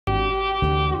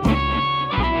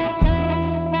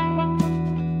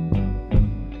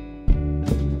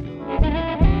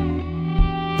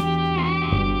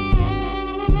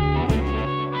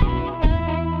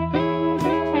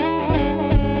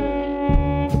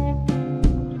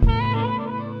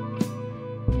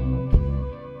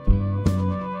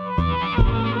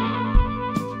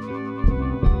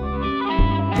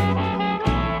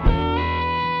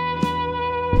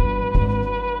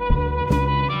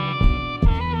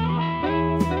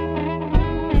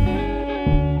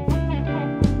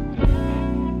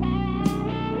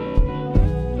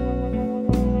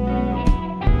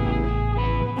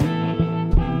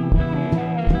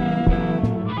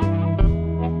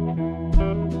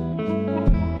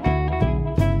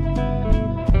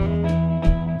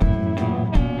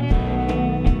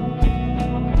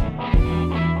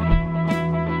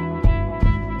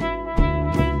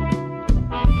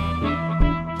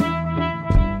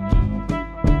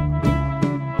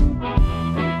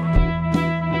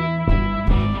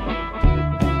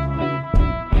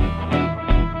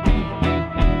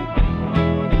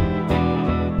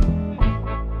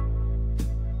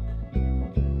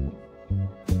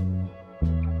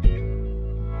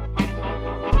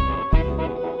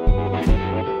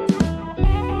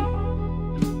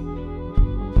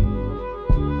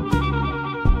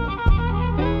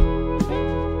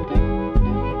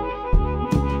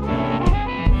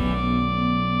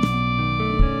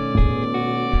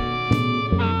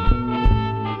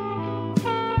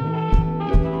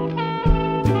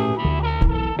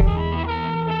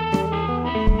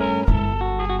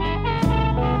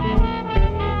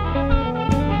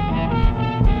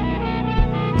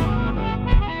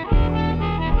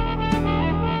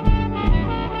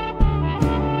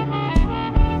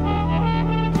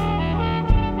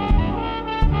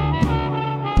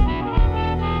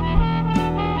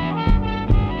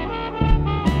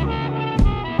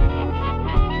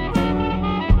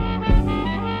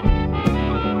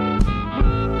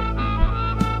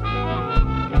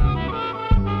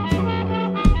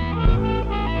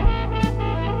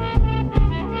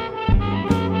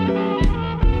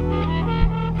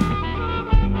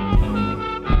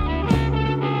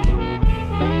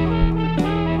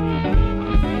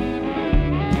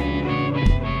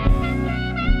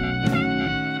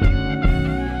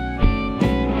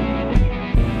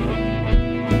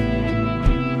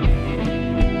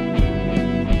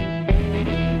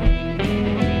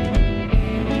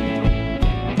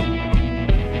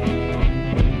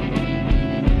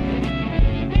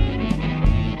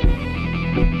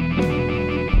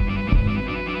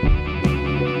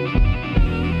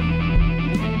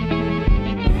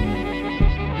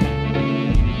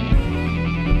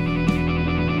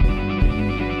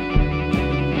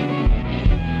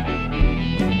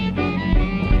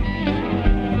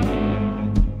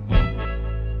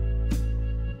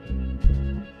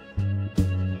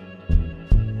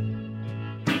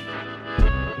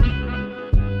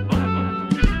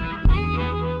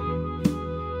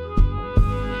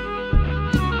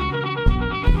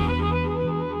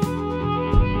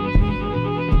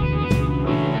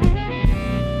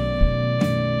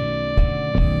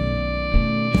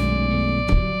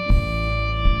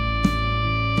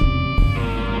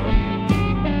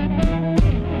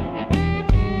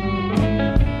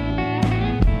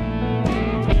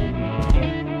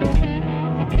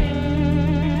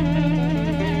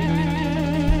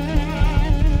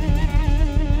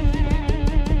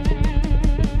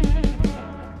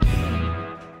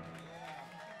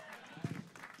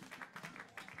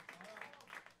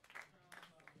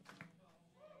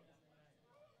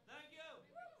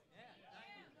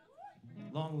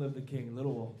Long live the king,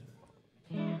 Little Walter.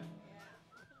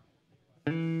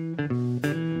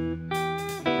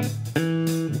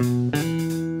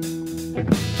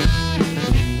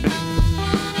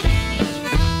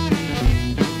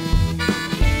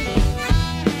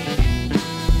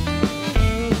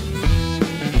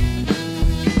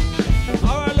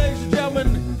 All right, ladies and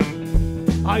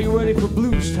gentlemen, are you ready for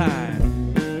blues time?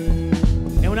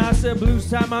 And when I said blues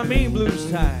time, I mean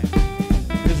blues time.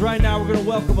 Right now, we're going to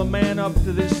welcome a man up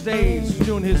to this stage who's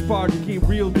doing his part to keep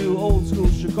real deal old school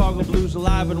Chicago blues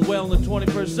alive and well in the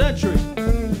 21st century.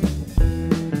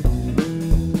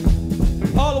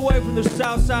 All the way from the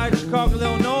south side of Chicago,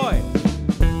 Illinois.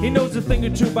 He knows a thing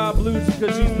or two about blues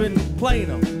because he's been playing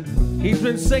them. He's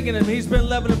been singing them. He's been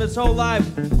loving them his whole life.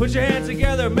 Put your hands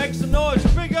together. Make some noise.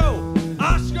 Big O,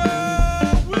 Oscar!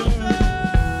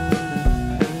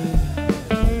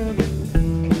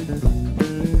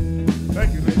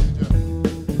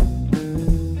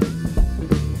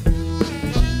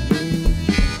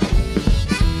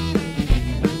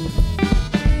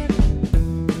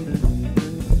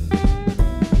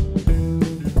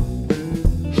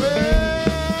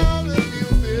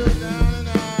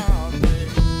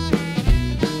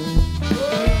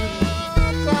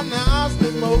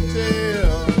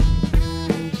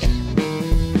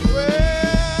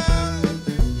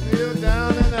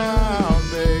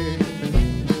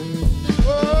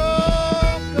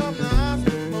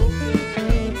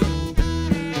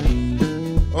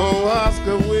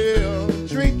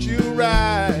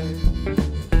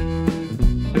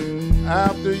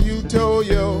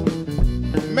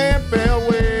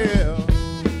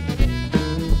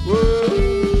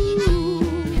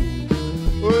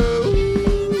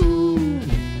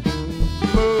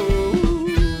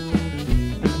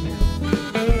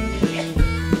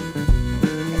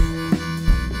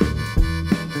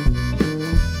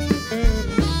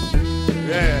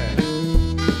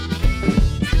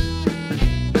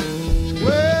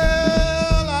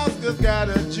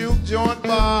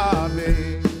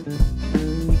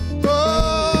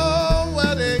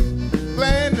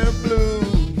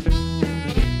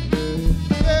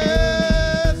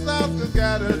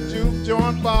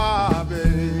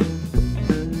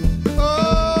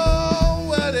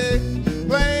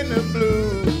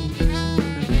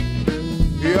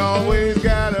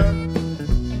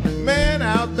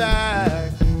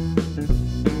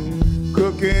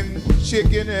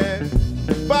 Chicken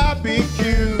and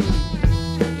barbecue.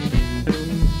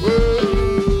 Go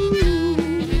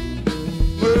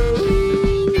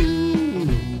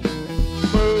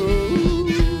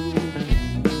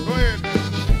ahead.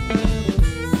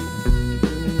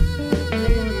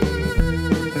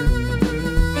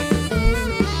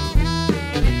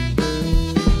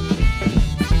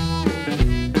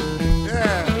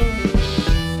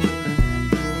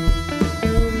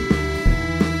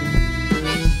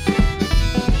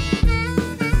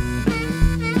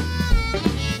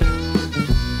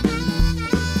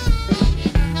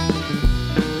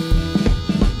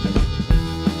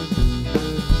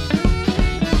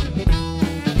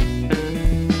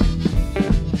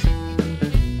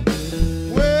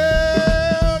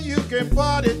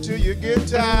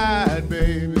 Tired,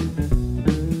 baby.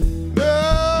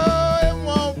 No, it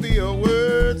won't be a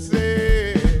word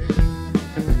said.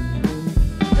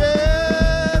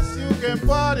 Yes, you can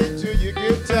party till you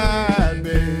get tired,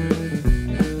 baby.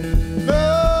 No,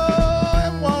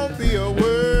 it won't be a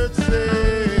word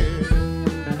said.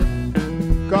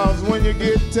 'Cause when you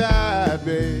get tired,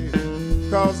 baby.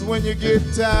 'Cause when you get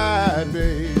tired,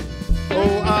 baby.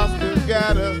 Oh, Oscar's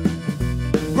got a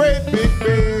great big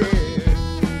bed.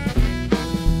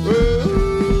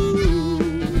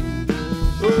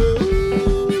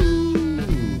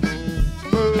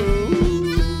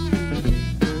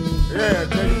 Yeah,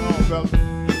 take him home, fella.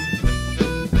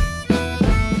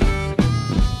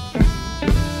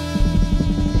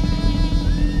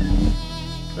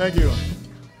 Thank you.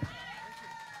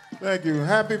 Thank you.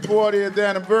 Happy 40th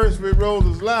anniversary,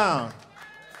 Rosa's Lounge.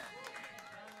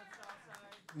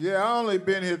 Yeah, I only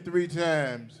been here 3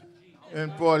 times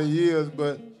in 40 years,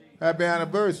 but happy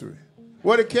anniversary.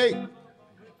 What a cake.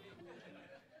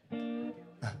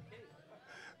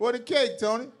 What a cake,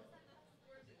 Tony.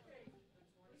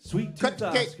 Sweet Cut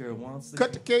the cake. Oscar wants the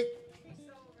Cut the cake.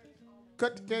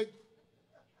 Cut the cake.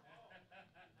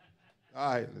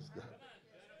 All right, let's go.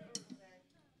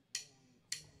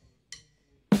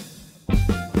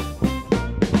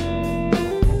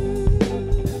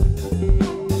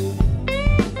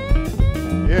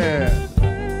 Yeah.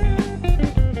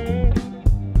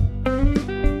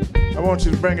 I want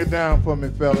you to bring it down for me,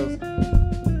 fellas.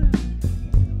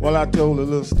 Well, I told a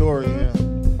little story here.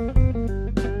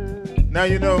 Now,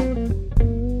 you know,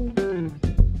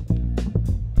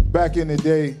 back in the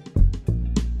day,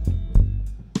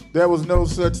 there was no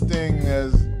such thing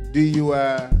as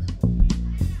DUI,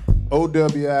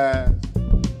 OWI,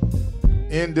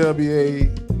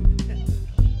 NWA,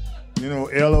 you know,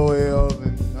 LOLs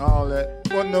and all that.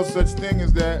 There wasn't no such thing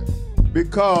as that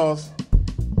because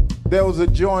there was a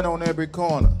joint on every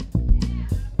corner.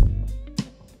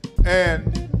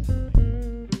 And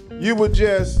you would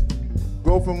just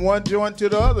go from one joint to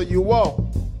the other, you walk.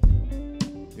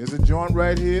 There's a joint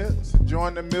right here, it's a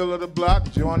joint in the middle of the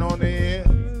block, joint on the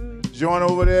end, joint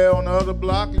over there on the other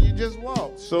block, and you just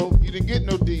walk. So you didn't get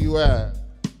no DUI.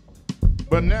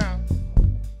 But now,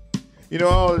 you know,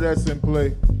 all of that's in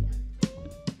play.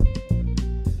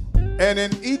 And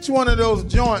in each one of those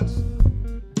joints,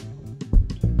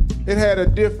 it had a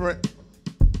different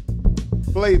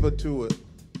flavor to it.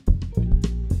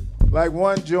 Like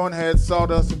one joint had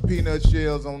sawdust and peanut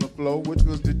shells on the floor, which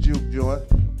was the juke joint.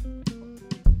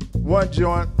 One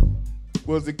joint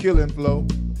was the killing flow.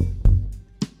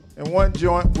 And one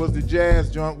joint was the jazz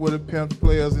joint where the pimps,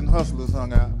 players, and hustlers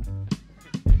hung out.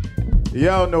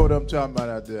 Y'all know what I'm talking about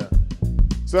out there.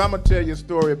 So I'm gonna tell you a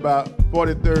story about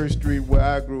 43rd Street where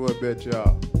I grew up at,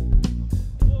 y'all.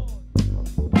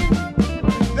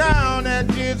 Down at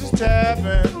Jesus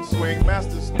Tavern, swing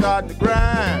master starting to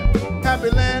grind.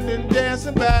 Happy landing,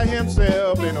 dancing by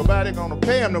himself, ain't nobody gonna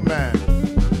pay him no mind.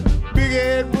 Big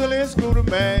Ed Willie Scooter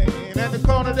Man, at the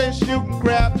corner they shooting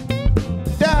crap.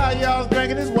 Diehl, y'all's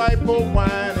drinking his white port wine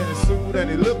and his suit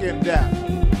and he looking down.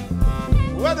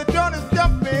 Well, the joint is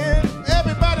jumping,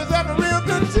 everybody's having a real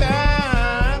good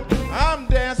time. I'm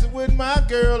dancing with my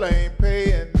girl, I ain't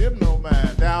paying them no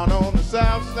mind. Down on the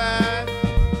south side,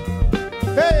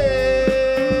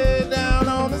 hey, down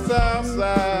on the south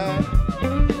side.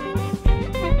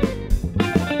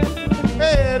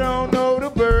 Hey, don't know the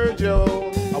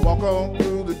Virgil, I walk on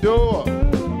through the door.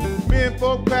 Men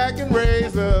folk packing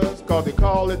razors, cause they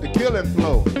call it the killing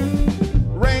floor.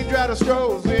 Raindrider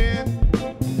strolls in,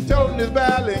 toting his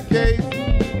violin case,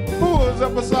 pulls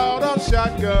up a sawed-off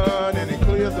shotgun and he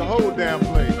clears the whole damn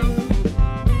place.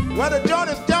 Well, the joint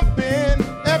is jumping,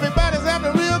 everybody's having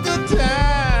a real good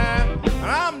time.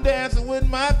 I'm dancing with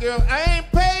my girl, I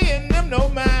ain't paying them no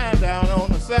mind. Down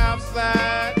on the south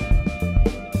side,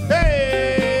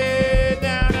 hey,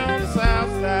 down on the south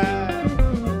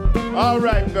side. All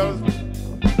right, fellas.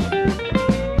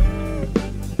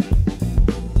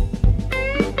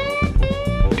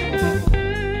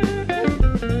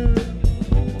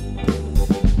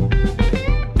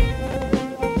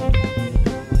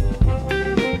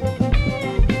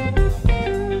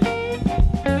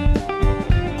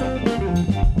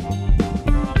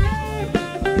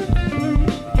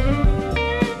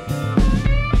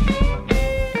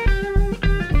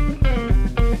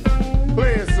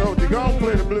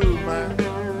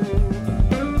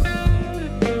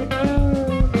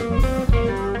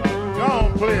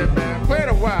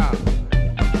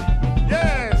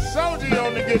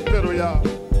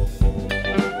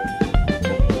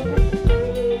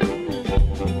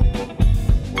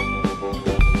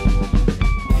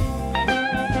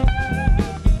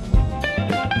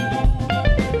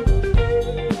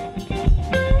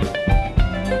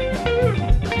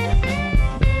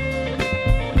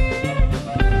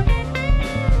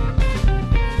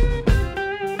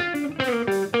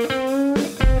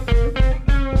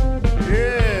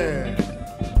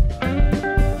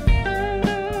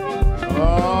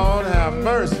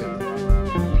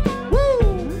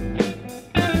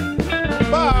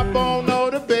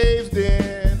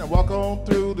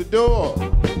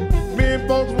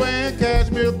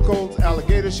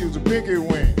 Shoes and pinky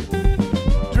wing,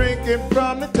 drinking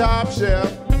from the top shelf,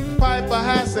 pipe a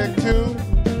high sec too.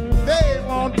 They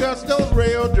won't touch those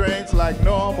rail drinks like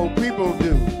normal people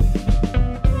do.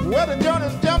 Well, the joint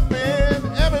is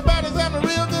jumping, everybody's having a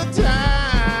real good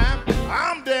time.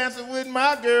 I'm dancing with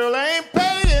my girl, I ain't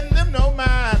paying them no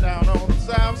mind. Down on the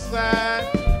south side,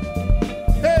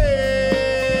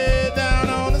 hey, down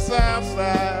on the south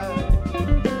side.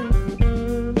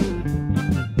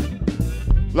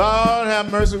 Lord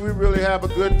have mercy, we really have a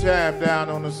good time down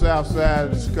on the south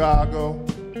side of Chicago.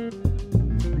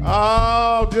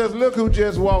 Oh, just look who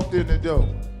just walked in the door.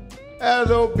 That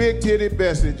old big titty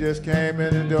Bessie just came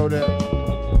in the door there.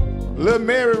 Little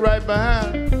Mary right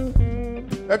behind her.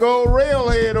 That old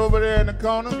railhead over there in the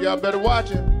corner, y'all better watch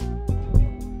him.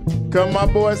 Come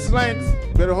my boy Slanks,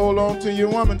 better hold on to your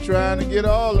woman trying to get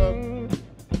all of them.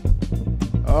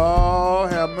 Oh,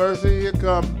 have mercy, here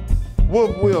come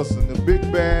Wolf Wilson, the big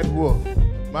bad wolf,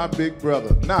 my big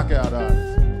brother, knockout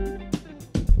artist.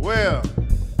 Well,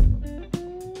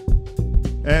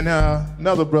 And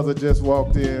another brother just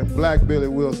walked in, Black Billy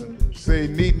Wilson. Say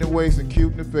neat in the waist and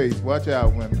cute in the face. Watch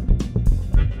out, women.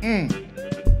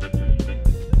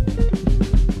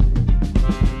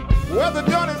 Well, the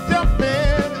joint is jumping,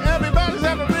 everybody's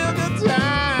having a real good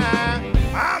time.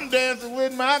 I'm dancing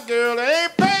with my girl, I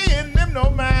ain't paying them no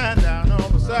mind down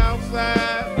on the south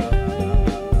side.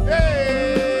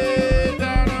 Hey,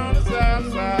 down on the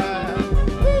south side.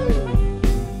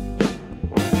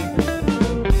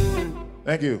 Woo.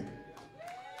 Thank you.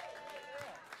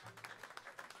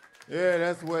 Yeah,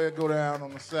 that's the way it go down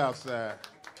on the south side.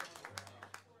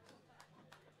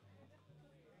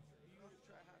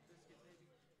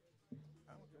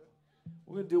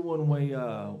 We're going to do one way,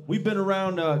 we've been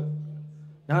around, not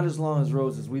as long as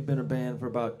Roses. We've been a band for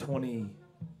about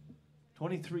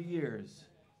 23 years.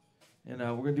 And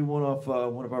we're going to do one off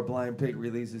one of our Blind Pig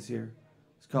releases here.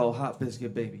 It's called Hot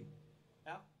Biscuit Baby.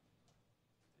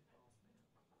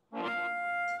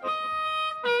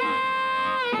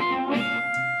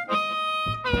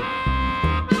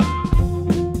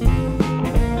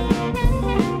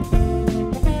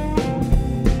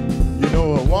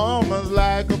 A woman's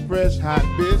like a fresh hot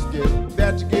biscuit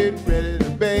that you're getting ready to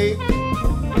bake.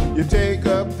 You take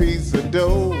a piece of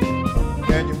dough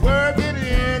and you work it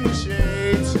in the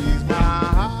shape. She's my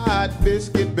hot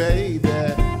biscuit baby,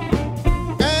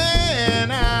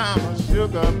 and I'm a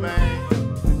sugar man.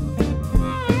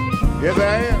 Yes,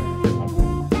 I am.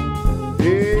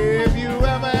 If you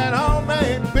ever had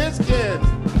homemade biscuits,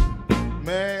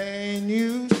 man,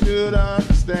 you should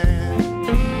understand.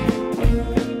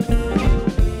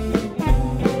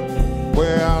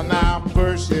 Well, now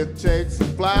first you take some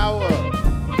flour,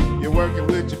 you work it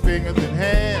with your fingers and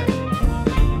hands,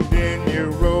 then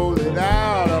you roll it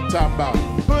out. I'm talking about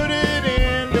put it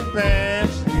in the pan.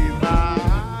 She's my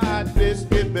hot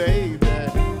biscuit baby,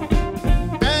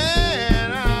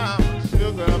 and I'm a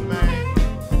sugar man.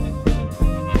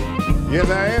 Yes,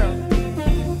 I am.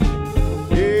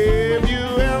 If you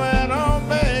ever had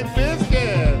homemade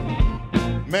biscuit,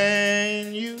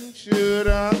 man, you should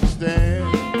understand.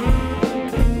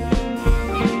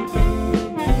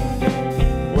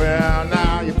 Well,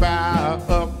 now you fire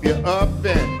up your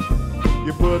oven,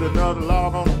 you put another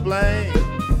log on the flame,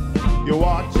 you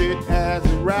watch it as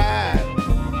it rides.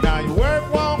 Now your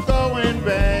work won't go in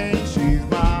vain. She's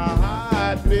my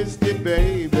hot biscuit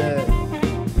baby,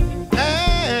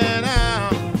 and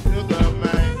I'm a sugar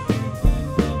man.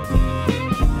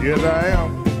 Yes, I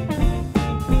am.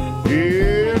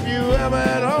 If you ever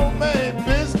had homemade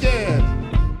biscuits,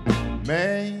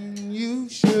 man, you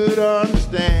should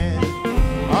understand.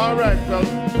 All right,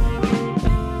 fellas.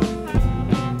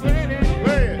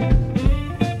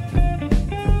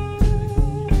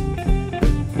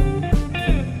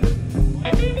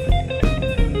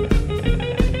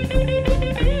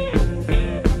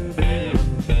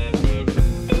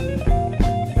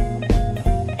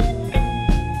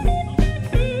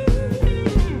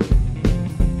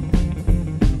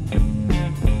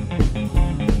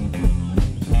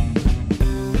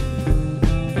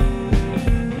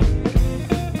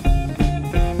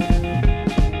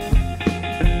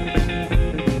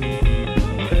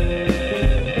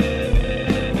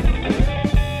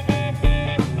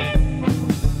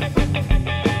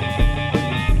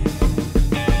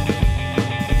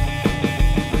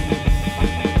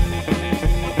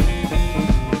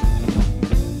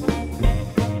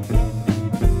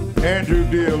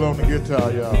 Diehl on the guitar,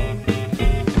 y'all.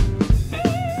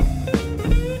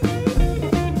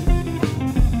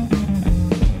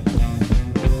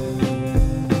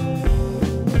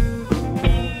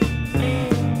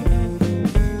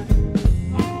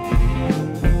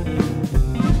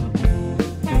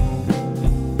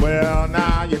 Well,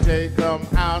 now you take them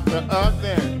out the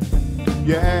oven,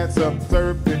 you add some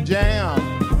syrup and jam.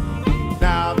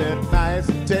 Now they're nice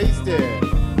and tasty,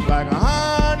 like a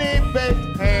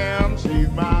honey-baked ham. She's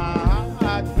my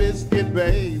hot biscuit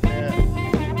baby,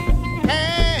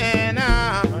 and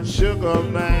I'm a sugar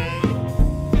man.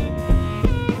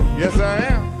 Yes, I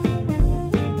am.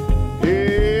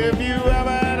 If you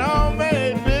ever had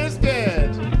homemade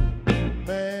biscuits,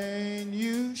 man,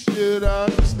 you should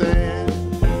understand.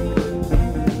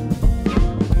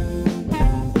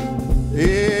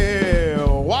 Yeah,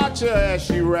 watch her as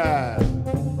she rides.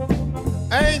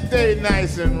 Ain't they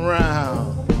nice and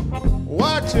round?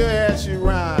 Watch her as she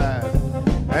rides,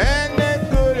 and they're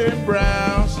good and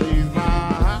brown. She's my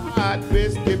hot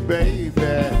biscuit baby,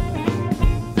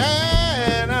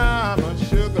 and I'm a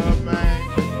sugar man.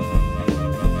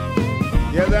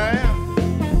 Yes, I am.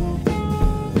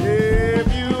 If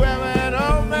you ever had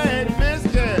homemade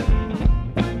biscuit,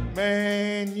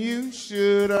 man, you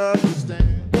should understand.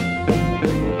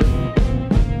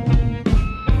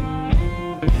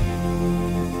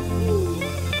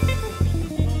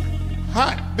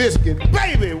 biscuit,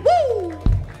 baby. Woo!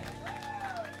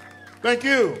 Thank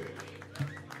you.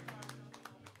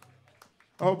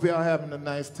 I hope y'all having a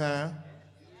nice time.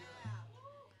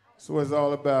 That's what it's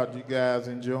all about, you guys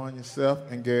enjoying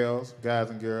yourself, and girls, guys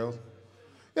and girls.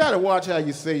 You gotta watch how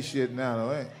you say shit now,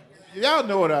 though, ain't you? Y'all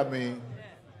know what I mean.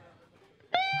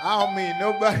 I don't mean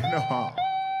nobody no harm.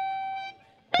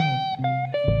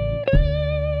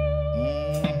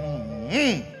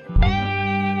 Mm-hmm.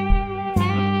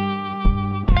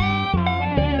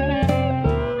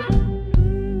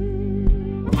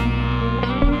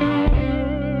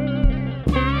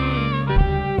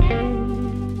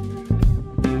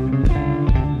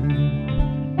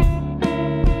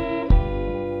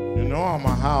 You know I'm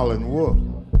a howling wolf.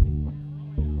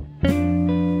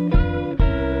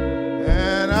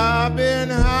 And I've been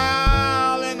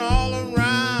howling all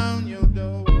around your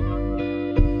door.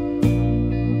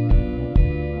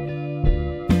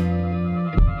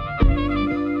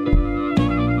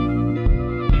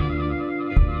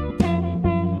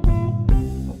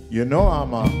 You know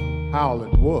I'm a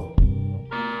howling wolf.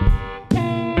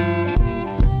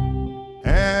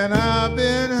 And I've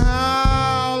been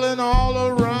howling all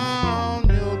around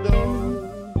your door.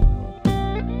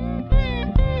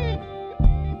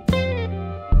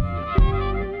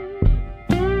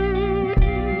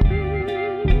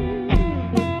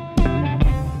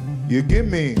 You give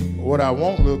me what I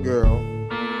want, little girl,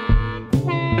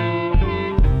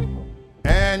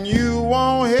 and you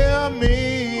won't hear me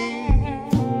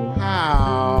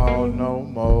howl no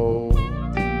more.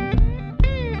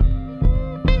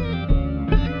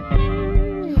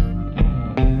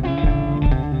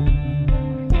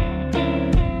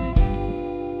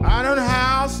 I done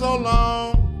howled so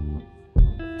long,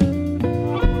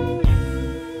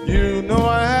 you know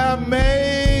I have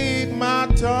made my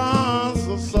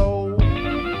tonsils so.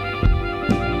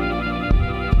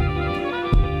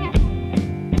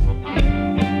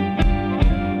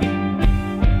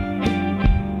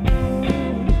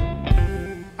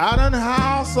 I done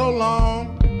howled so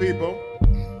long, people.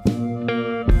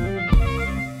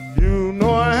 You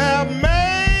know I have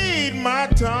made my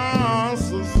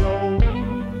tonsils so.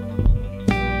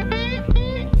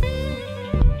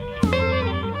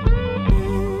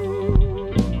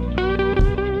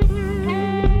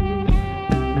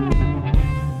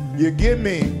 You give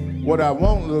me what I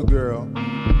want, little girl,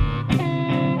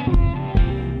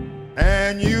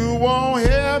 and you won't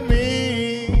hear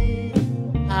me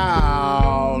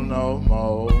howl no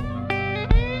more.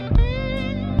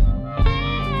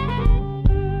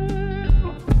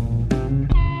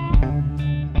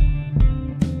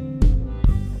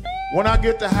 When I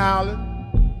get to howling,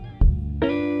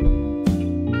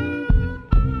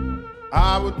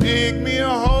 I would dig me a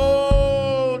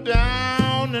hole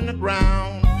down in the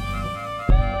ground.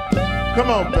 Come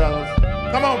on, fellas.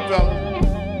 Come on, fellas.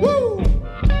 Woo!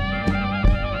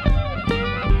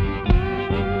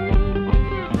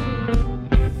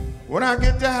 When I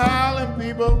get to howling,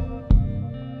 people,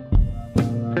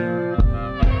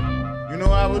 you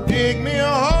know I would dig me a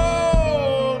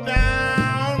hole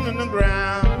down in the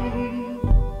ground.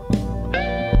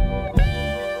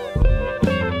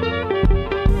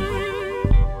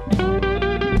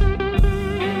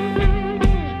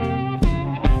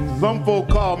 Some folk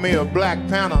call me a Black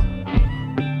Panther,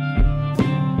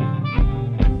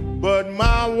 but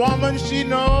my woman, she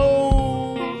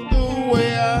knows the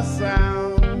way I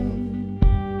sound.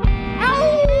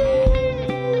 Ow!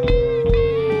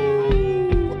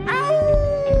 Ow!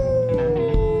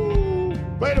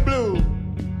 Play the blues.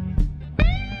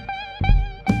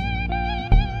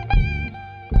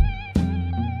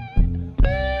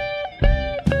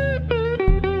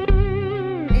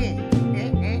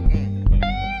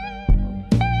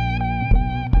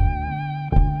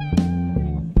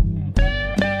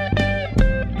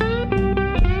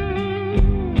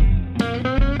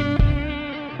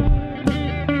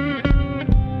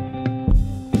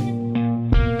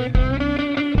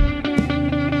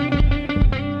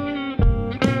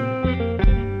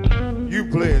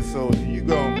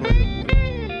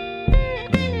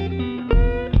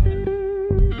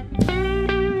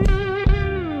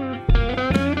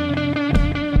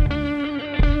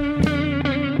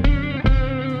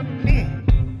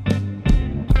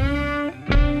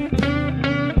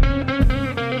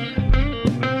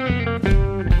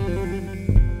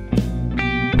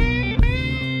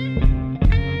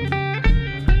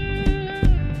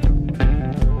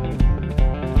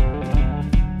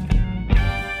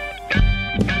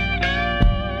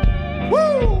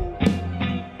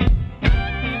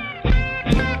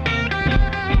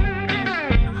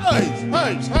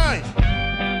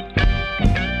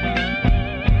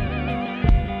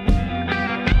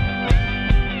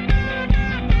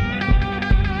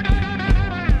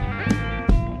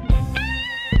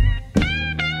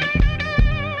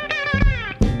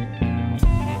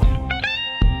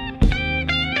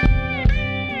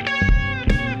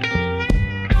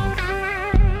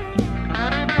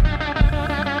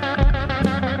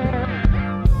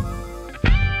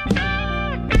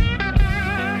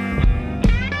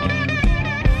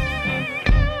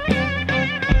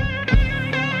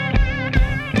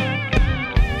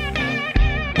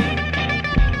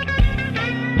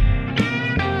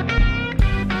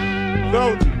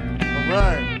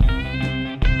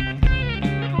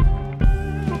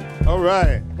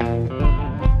 right.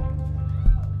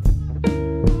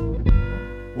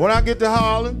 When I get to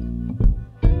Harlem,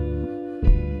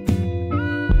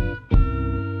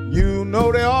 you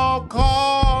know they all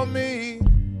call me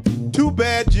Too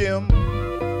Bad Jim.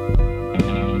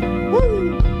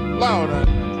 Woo! Lawler.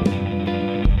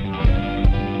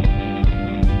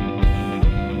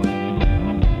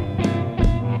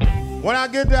 When I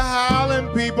get to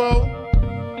Harlem, people,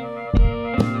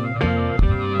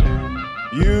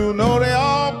 you know they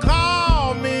all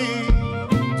call me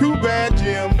Too Bad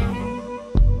Jim.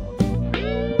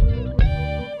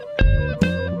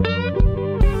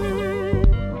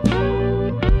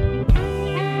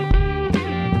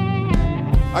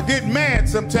 I get mad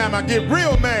sometimes, I get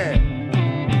real mad.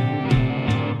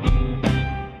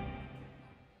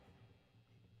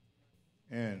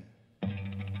 And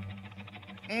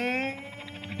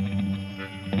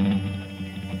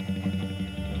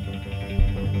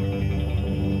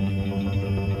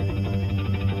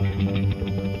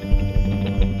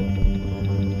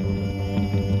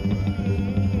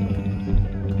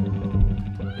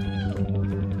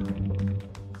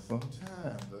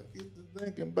sometimes I get to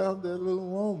thinking about that little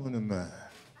woman of mine.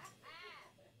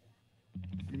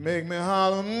 She make me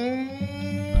holler.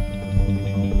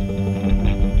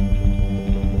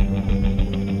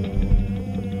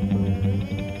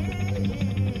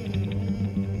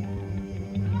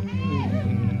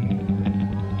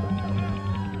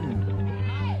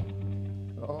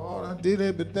 Oh, I did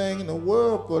everything in the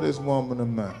world for this woman of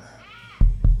mine.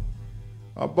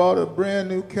 I bought a brand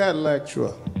new Cadillac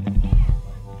truck.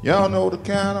 Y'all know the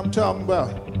kind I'm talking about.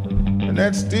 And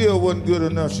that still wasn't good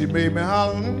enough. She made me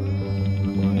holler.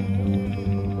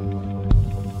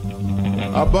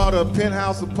 I bought a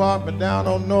penthouse apartment down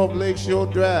on North Lakeshore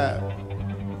Drive.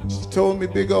 She told me,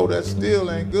 Big O, that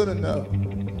still ain't good enough.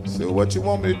 I said, what you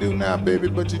want me to do now, baby?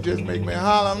 But you just make me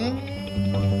holler.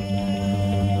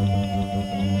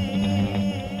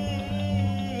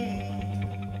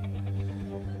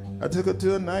 I took her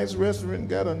to a nice restaurant and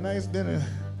got a nice dinner.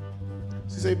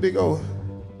 She said, Big O,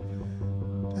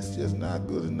 that's just not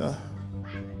good enough.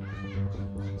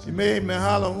 She made me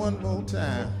holler one more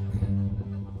time.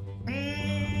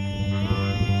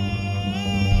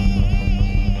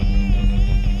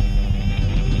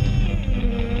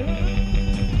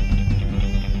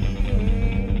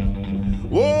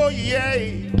 Whoa,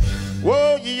 yay,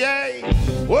 whoa, yay,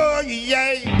 whoa,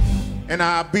 yay. And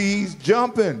our bees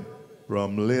jumping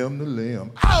from limb to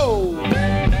limb. Oh!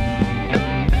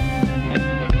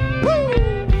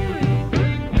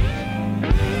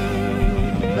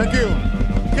 Thank you.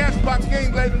 Cashbox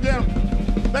Games, ladies and gentlemen.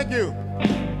 Thank you.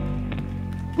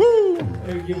 Woo!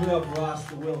 Hey, give it up,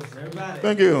 Rosa Wilson. Everybody.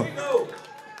 Thank you. Here we go.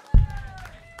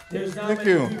 There's not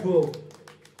many people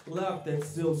left that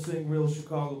still sing real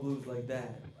Chicago blues like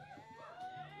that.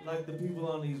 Like the people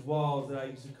on these walls that I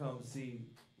used to come see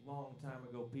a long time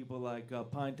ago. People like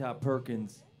Pine Top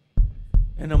Perkins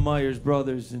and the Myers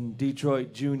Brothers and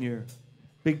Detroit Jr.,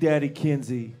 Big Daddy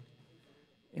Kinsey.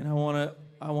 And I want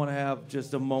to have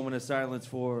just a moment of silence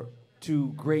for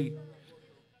two great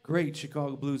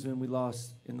Chicago bluesmen we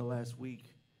lost in the last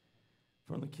week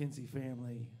from the Kinsey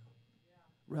family,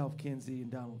 Ralph Kinsey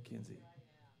and Donald Kinsey.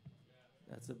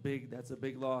 That's a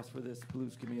big loss for this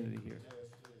blues community here.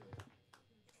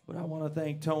 But I want to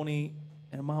thank Tony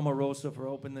and Mama Rosa for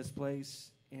opening this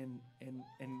place and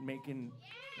making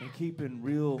and keeping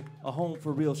a home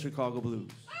for real Chicago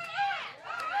blues.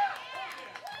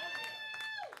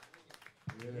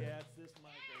 Yeah, it's this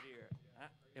mic right here.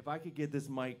 If I could get this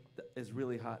mic, it's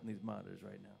really hot in these monitors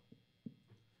right now.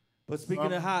 But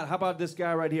speaking of hot, how about this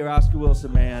guy right here, Oscar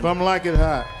Wilson, man? Some like it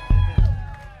hot.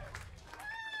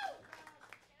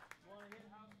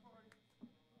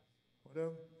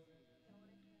 Whatever.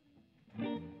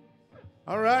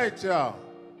 All right, y'all.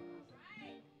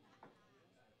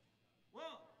 1,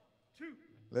 2.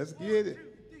 Let's get it.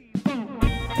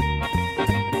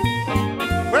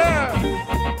 Well,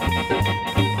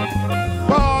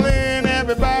 fall in,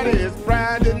 everybody. It's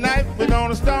Friday night. We're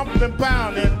gonna stomp and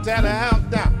pound and tear the house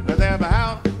down. Let's have a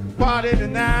house party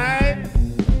tonight.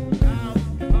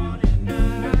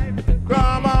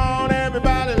 Come on,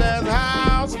 everybody. Let's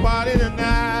house party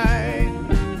tonight.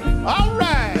 All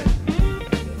right.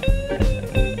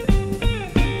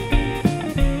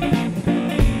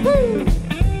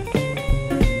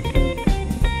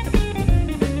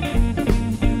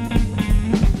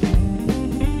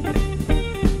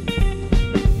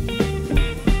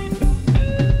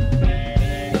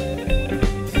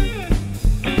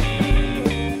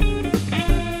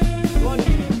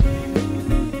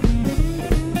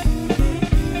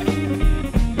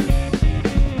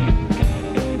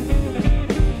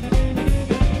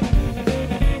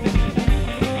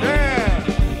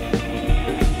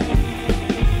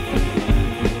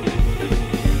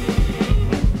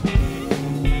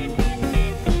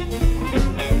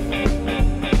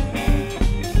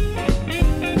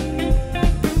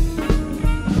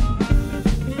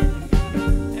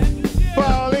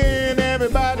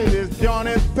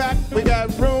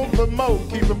 some more,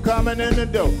 keep them coming in the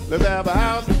door. Let's have a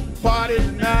house party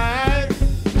tonight.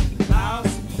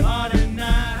 House party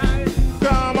tonight.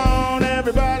 Come on,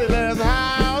 everybody, let's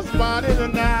house party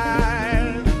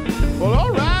tonight. Well,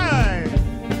 all right.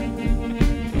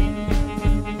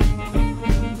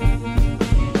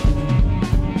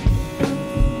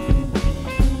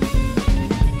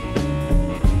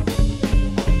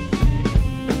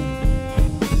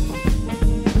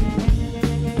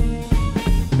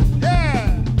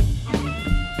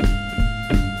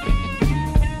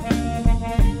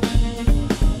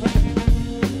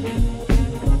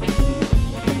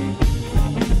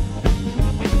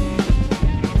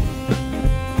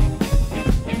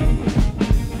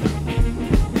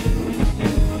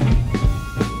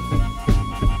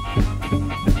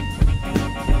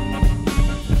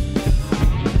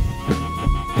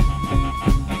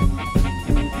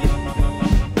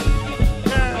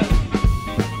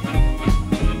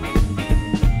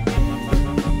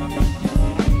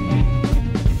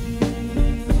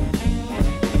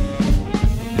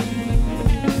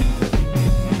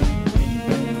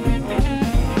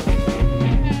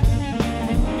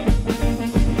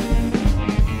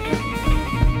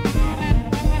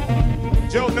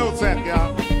 Nosek,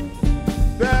 y'all.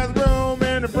 There's room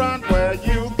in the front where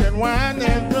you can whine.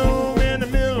 There's room in the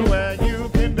middle where you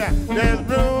can dine. There's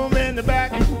room in the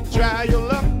back. Try your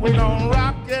luck. We gon'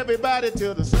 rock everybody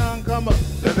till the sun come up.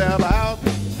 Let's have a house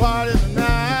party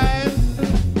tonight.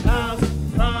 House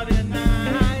party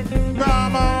tonight.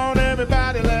 Come on,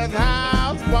 everybody, let's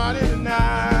house party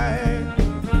tonight.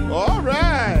 All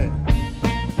right.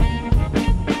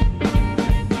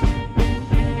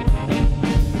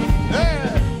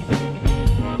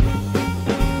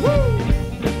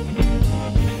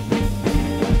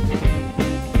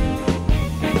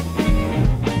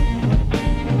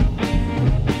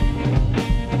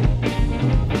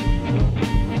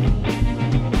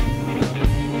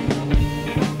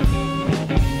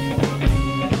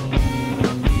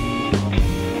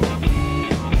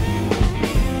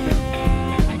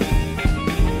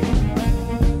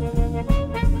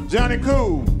 Johnny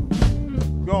Cool,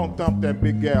 go on thump that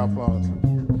big gal for us.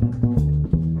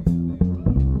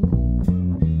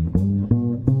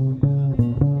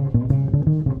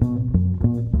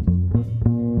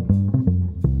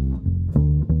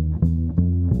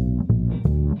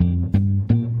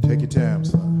 Take your time,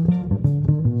 son.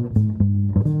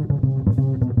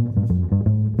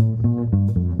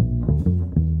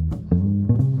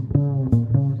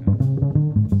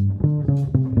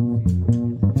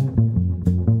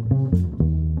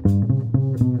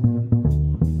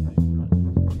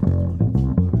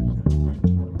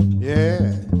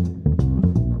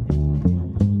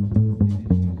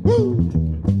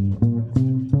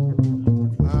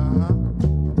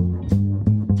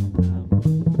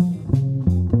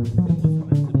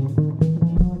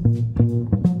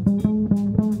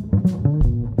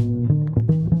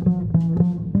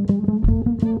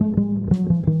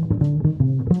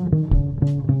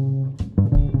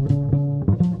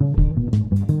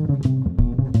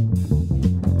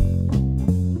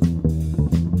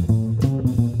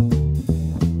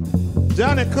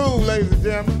 Johnny Cool, ladies and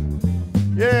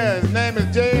gentlemen. Yeah, his name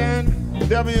is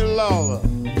J.N.W. Lawler.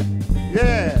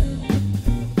 Yeah.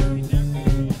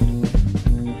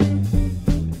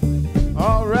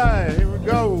 All right, here we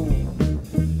go.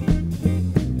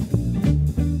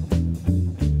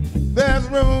 There's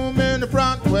room in the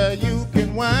front where you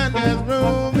can whine. There's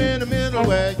room in the middle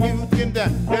where you can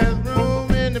dine. There's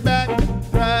room in the back.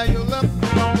 Try your luck.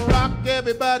 Gonna rock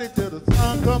everybody till the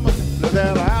sun comes up. Let's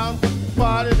have a house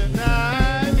party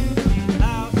tonight.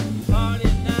 House party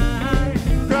tonight.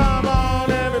 Come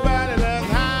on, everybody, let's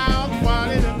house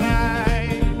party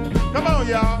tonight. Come on,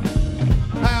 y'all.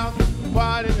 House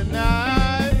party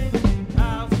tonight.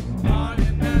 House party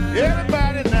tonight.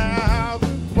 Everybody now, house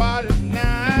party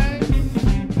tonight.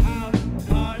 House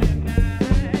party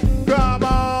tonight. Come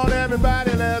on,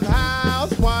 everybody, let's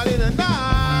house party tonight.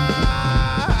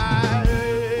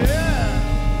 Yeah.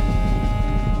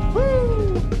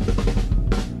 Woo.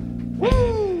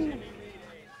 Woo.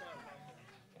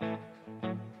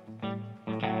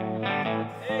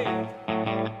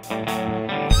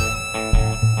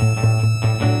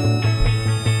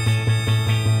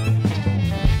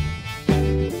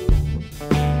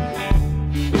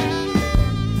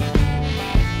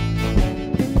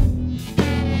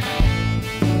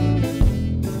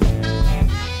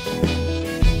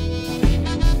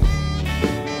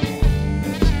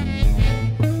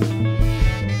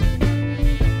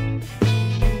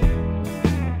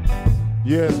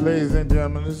 Yes, ladies and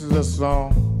gentlemen, this is a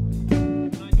song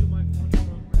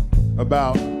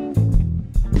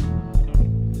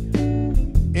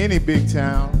any big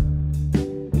town.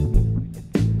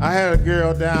 I had a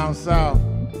girl down south,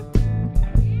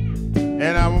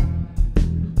 and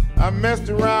I messed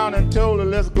around and told her,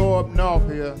 let's go up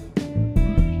north here.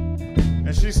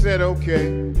 And she said,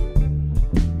 okay.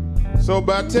 So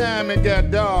by the time it got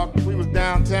dark, we was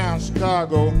downtown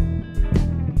Chicago.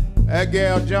 That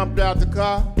gal jumped out the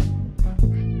car.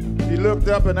 She looked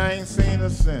up and I ain't seen her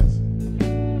since.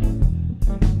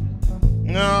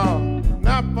 No,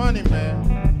 not funny, man.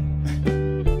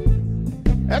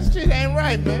 That shit ain't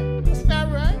right, man. That's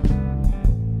not right.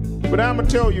 But I'ma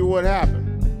tell you what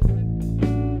happened.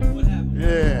 What happened?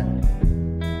 Yeah.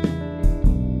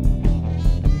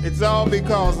 It's all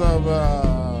because of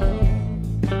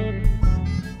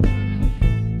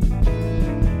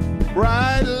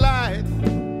bright light,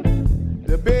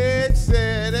 the big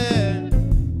city.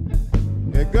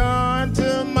 You're going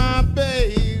to my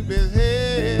baby's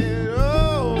head.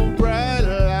 Oh, bright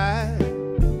light,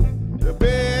 the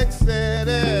big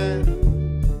city.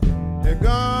 You're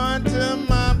going to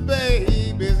my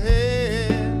baby's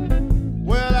head.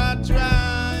 Well, I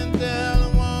try and tell a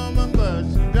woman, but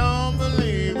she don't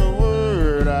believe a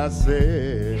word I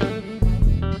said.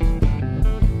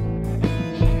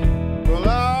 Well,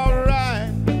 all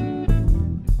right,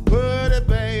 put it,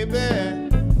 baby.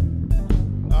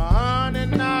 Honey,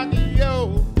 knock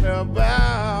yourself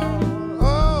out.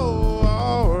 Oh,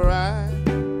 all right,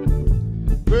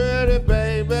 pretty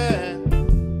baby.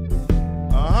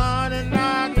 Honey,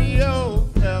 knock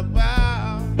yourself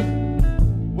out.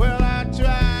 Well, I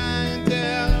try and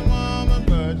tell a woman,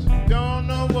 but she don't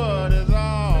know what it's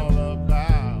all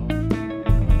about.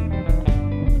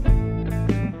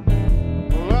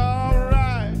 Well, all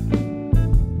right,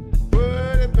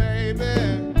 pretty baby.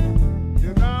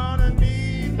 You're gonna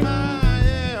need my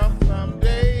help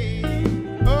someday.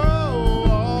 Oh,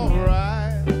 all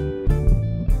right,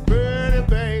 pretty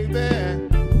baby.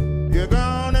 You're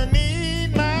gonna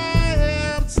need my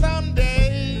help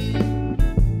someday.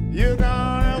 You're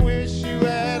gonna wish you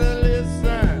had to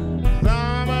listen to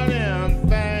some of them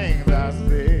things I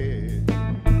said.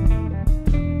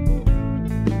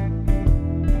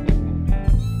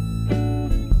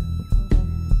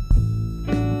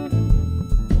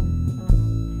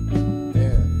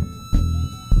 Yeah.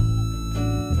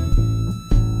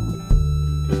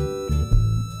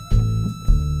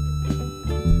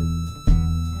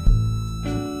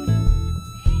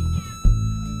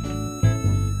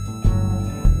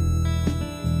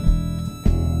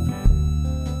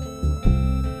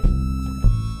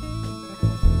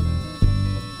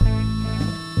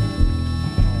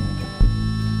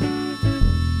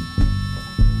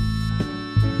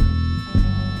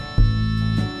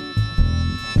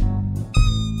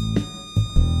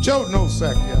 Joe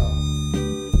Nosek, y'all.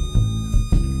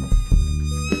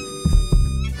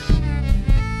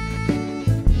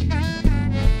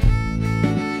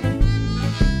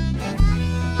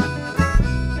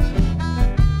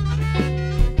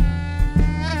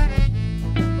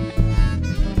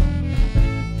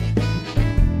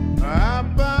 I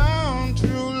found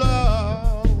true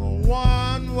love,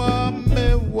 one what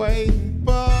me waiting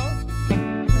for.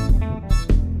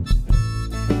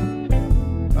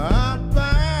 I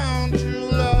found true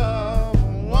love.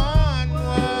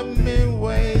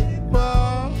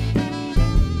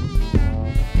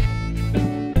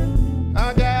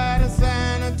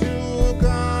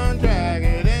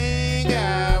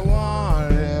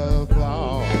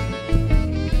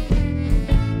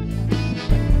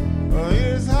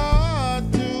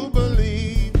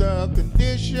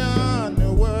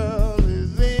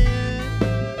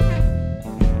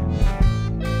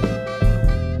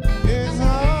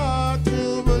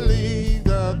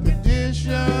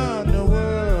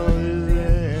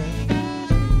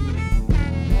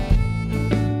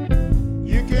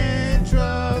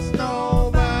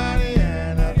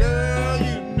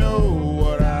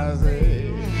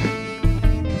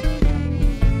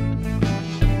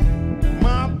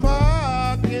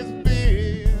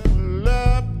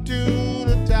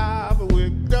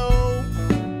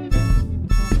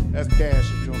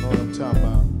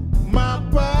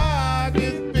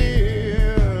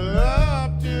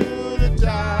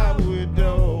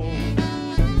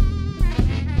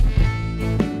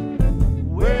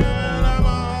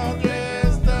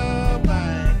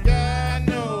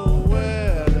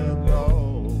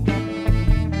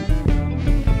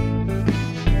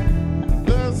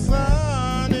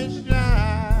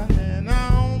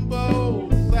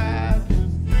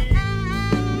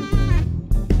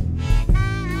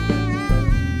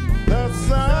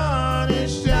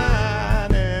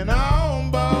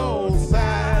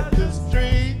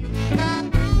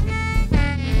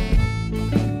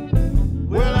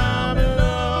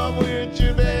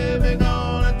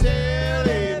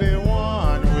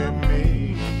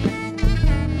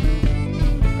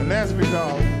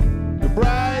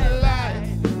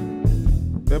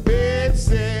 The bed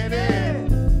city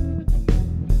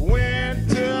went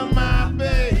to my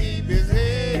baby's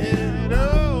head.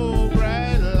 Oh,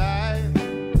 bright light.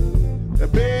 The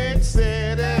bed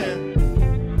city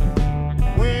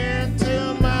went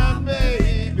to my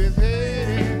baby's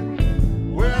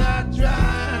head. Well, I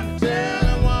tried to tell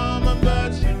a woman,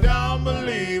 but she don't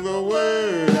believe a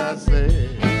word I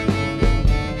say.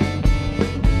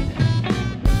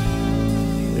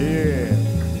 Yeah.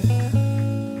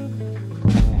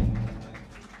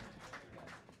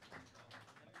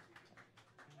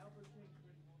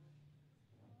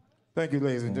 Thank you,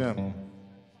 ladies and gentlemen.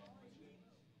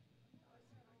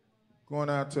 Going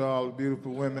out to all the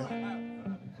beautiful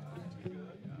women.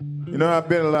 You know, I've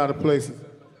been a lot of places.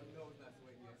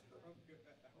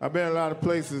 I've been a lot of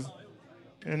places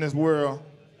in this world.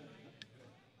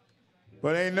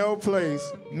 But ain't no place,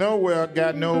 nowhere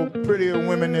got no prettier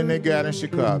women than they got in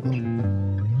Chicago.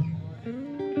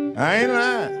 I ain't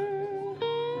lying.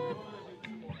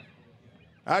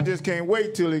 I just can't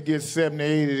wait till it gets 70,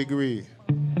 80 degrees.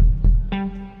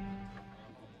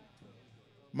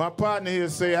 My partner here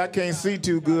say I can't see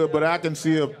too good, but I can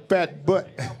see a fat butt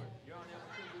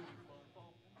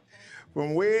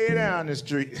from way down the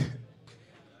street.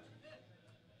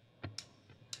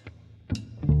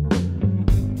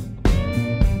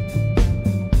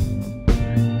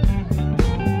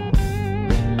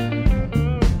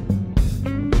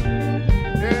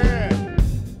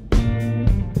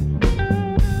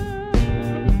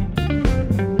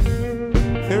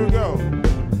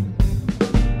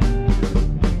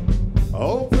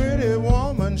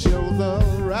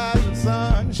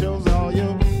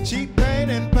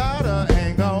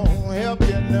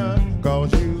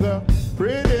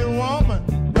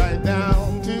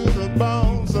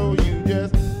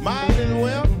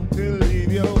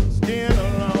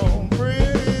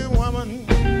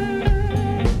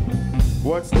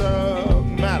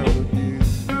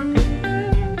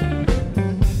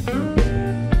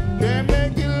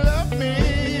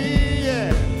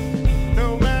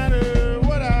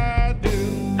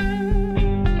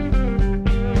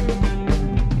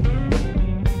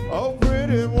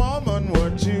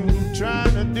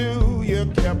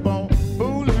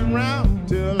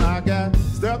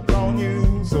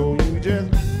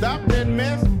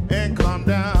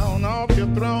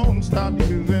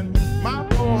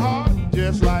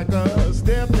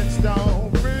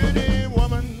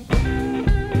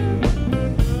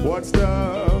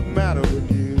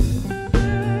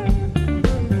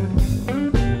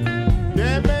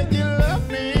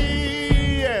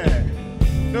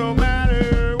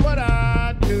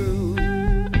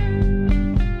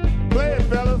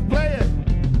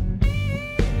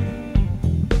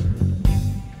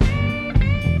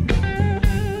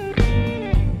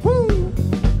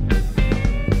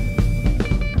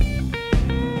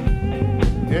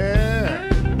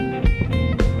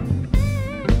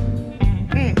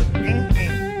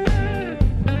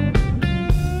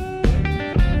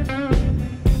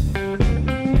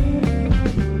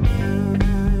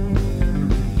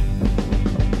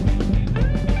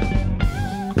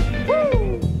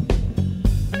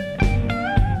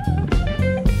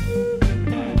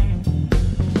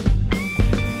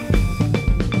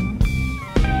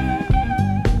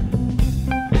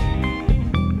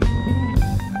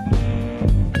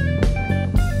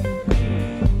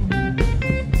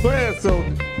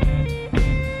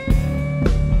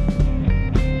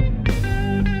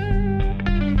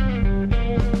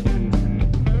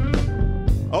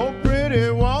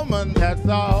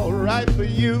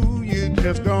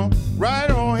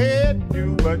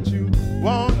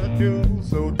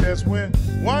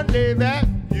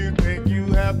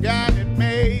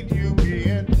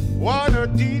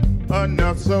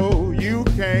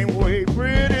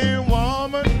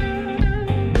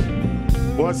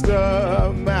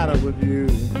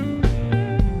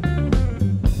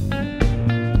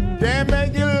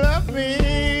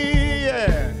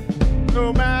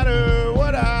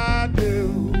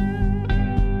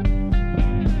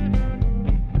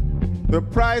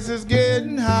 Is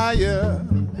getting higher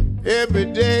every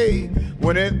day.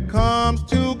 When it comes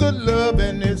to good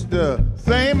loving, it's the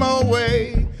same old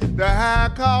way. The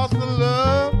high cost of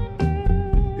love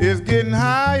is getting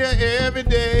higher every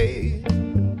day.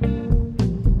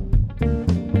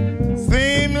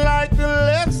 Seems like the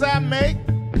less I make,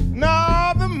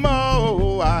 no, the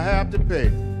more I have to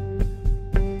pay.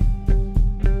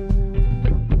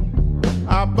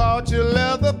 I bought you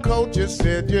leather coat, you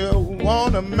said you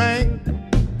want a man.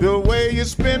 The way you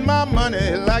spend my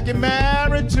money like you're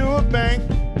married to a bank.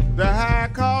 The high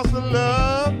cost of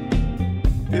love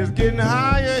is getting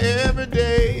higher every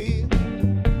day.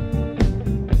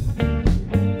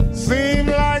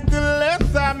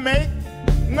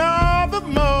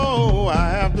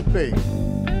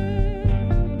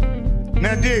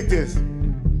 Now dig this.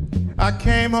 I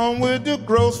came home with the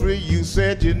grocery, you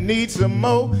said you need some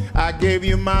more. I gave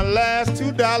you my last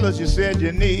 $2, you said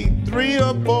you need 3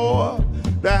 or 4.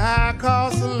 The high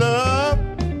cost of love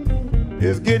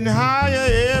is getting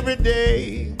higher every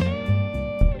day.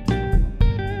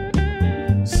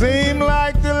 Seem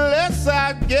like the less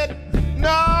I get,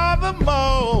 no, the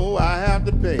more I have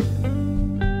to pay.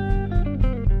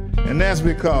 And that's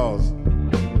because,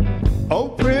 oh,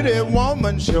 pretty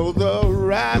woman, show the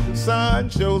rising sun,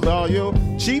 shows all your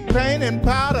cheap paint and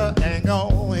powder ain't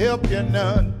gonna help you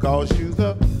none. Cause you's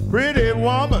a pretty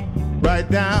woman, right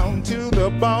down to the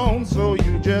bone. So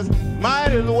you just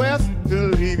might as well to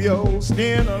leave your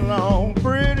skin alone.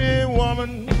 Pretty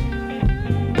woman,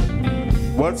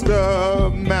 what's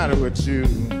the matter with you?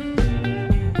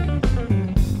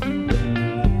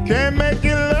 Can't make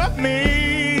you love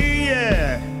me,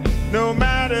 yeah, no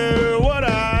matter what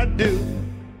I do.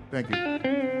 Thank you.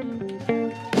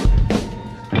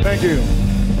 Thank you.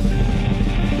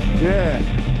 Yeah.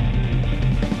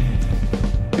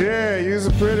 Yeah, you're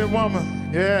a pretty woman.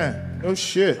 Yeah, no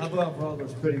shit. How about for all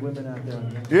those pretty women out there?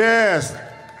 Yes.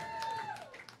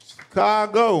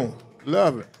 Chicago,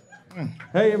 love it.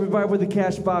 Hey, everybody, we're the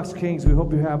Cashbox Kings. We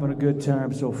hope you're having a good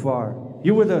time so far.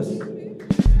 You with us?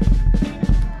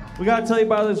 We gotta tell you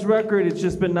about this record. It's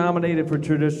just been nominated for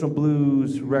Traditional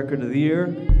Blues Record of the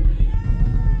Year.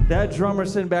 That drummer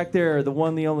sitting back there, the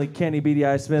one, the only Kenny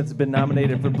Beedy-eyes Smith, has been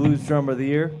nominated for Blues Drummer of the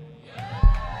Year.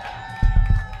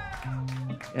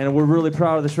 And we're really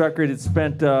proud of this record. It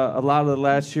spent a lot of the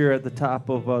last year at the top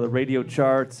of the radio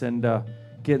charts and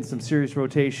getting some serious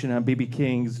rotation on B.B.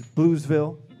 King's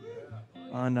Bluesville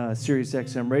on Sirius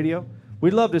XM Radio.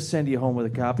 We'd love to send you home with a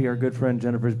copy. Our good friend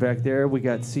Jennifer's back there. We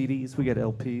got CDs, we got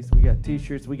LPs, we got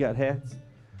T-shirts, we got hats.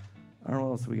 I don't know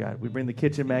what else we got. We bring the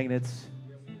kitchen magnets.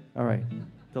 All right.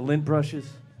 The lint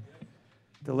brushes,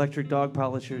 the electric dog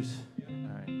polishers. All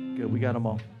right, good. We got them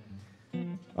all.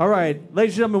 All right,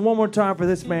 ladies and gentlemen, one more time for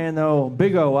this man, though.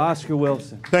 Big O, Oscar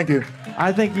Wilson. Thank you.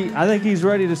 I think he's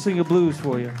ready to sing a blues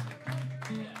for you.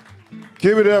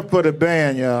 Give it up for the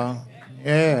band, y'all.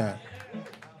 Yeah.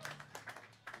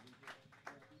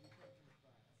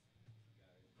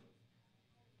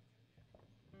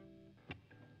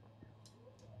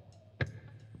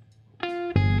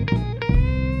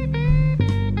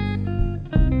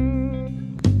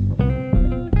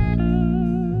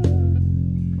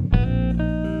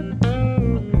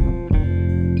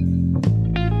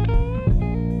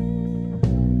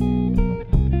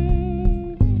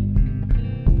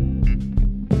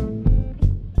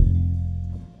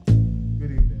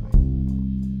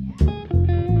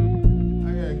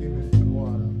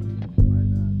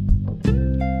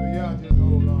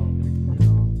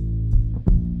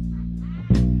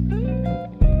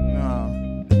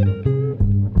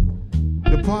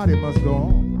 Party must go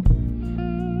on.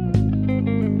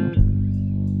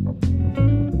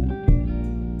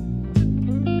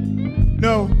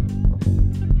 No.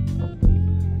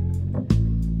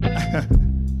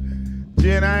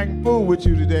 Jen, I ain't fool with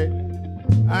you today.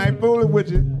 I ain't fooling with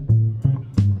you.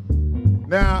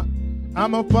 Now,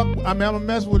 I'm gonna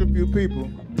mess with a few people.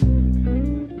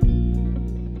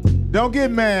 Don't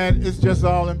get mad, it's just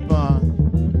all in fun.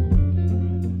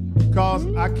 Cause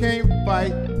I can't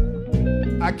fight,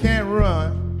 I can't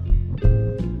run.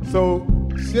 So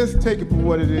just take it for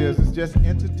what it is. It's just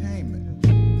entertainment.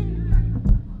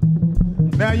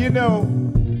 Now, you know,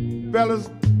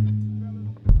 fellas,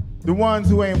 the ones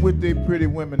who ain't with their pretty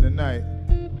women tonight,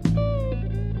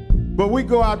 but we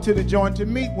go out to the joint to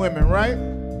meet women, right?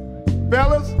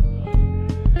 Fellas,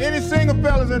 any single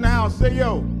fellas in the house, say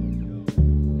yo.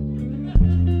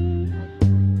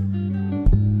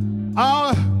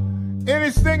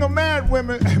 Any single married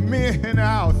women, men in the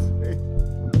house.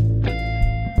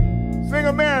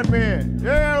 Single married men,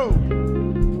 yo.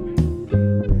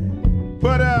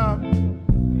 But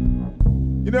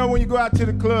you know, when you go out to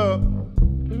the club,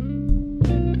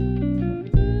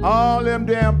 all them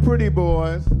damn pretty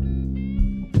boys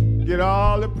get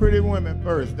all the pretty women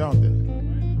first, don't they?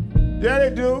 Yeah,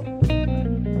 they do.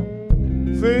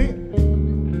 See?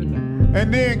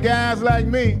 And then guys like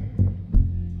me,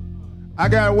 I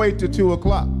gotta wait till 2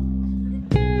 o'clock.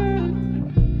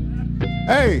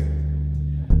 Hey,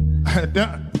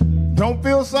 don't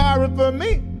feel sorry for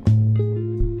me.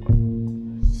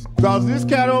 Cause this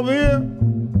cat over here,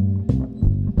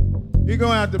 he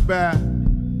gonna have to buy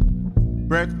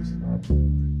breakfast,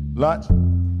 lunch,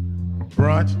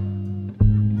 brunch,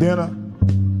 dinner,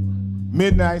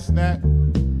 midnight snack.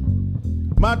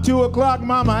 My 2 o'clock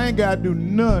mama ain't gotta do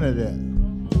none of that.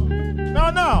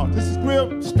 No, this is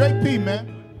real straight P, man.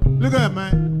 Look at that,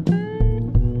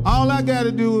 man. All I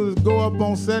gotta do is go up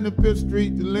on 75th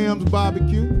Street to Lim's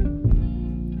Barbecue,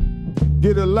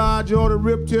 get a large order of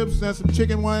rib tips and some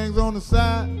chicken wings on the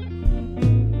side,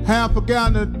 half a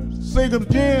gallon of Seagram's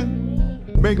gin,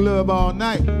 make love all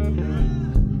night.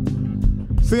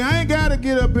 See, I ain't gotta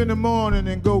get up in the morning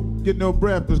and go get no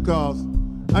breakfast, cause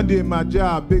I did my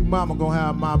job. Big Mama gonna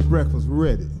have my breakfast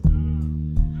ready.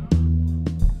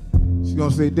 She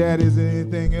gonna say, Daddy, is there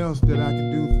anything else that I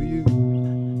can do for you?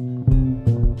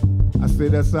 I say,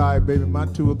 that's all right, baby. My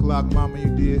 2 o'clock, Mama,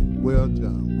 you did well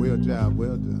done, well job,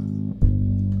 well done.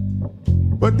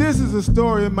 But this is a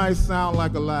story. It might sound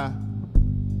like a lie.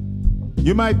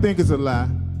 You might think it's a lie.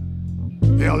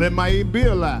 Hell, it might even be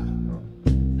a lie.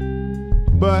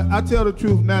 But I tell the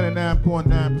truth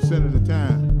 99.9% of the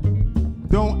time.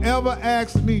 Don't ever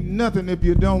ask me nothing if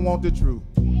you don't want the truth.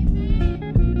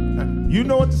 You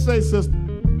know what to say, sister.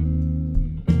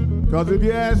 Because if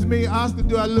you ask me, Oscar,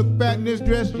 do I look fat in this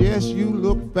dress? Yes, you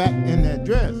look fat in that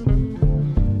dress.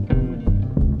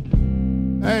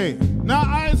 Hey, now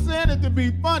I ain't saying it to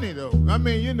be funny, though. I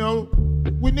mean, you know,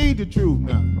 we need the truth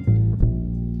now.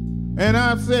 And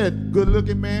I've said,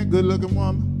 good-looking man, good-looking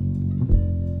woman.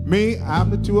 Me, I'm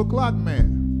the 2 o'clock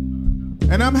man.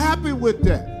 And I'm happy with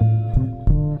that.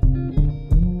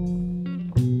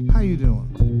 How you doing?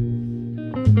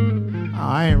 Oh,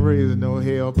 I ain't raising no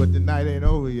hell, but the night ain't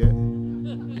over yet.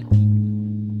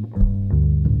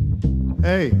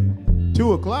 Hey,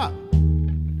 2 o'clock.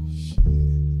 Shit,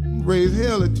 raise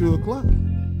hell at 2 o'clock.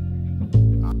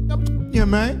 Yeah,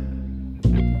 man.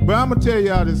 But I'm gonna tell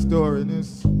y'all this story, and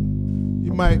this,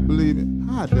 you might believe it.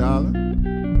 Hi, darling.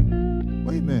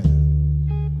 Wait a minute.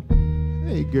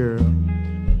 Hey, girl.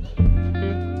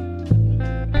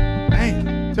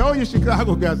 Dang, told you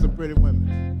Chicago got some pretty women.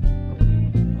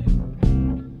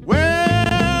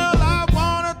 Well, I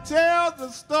wanna tell the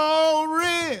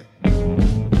story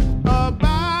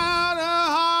about a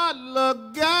hard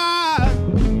luck guy.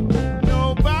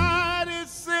 Nobody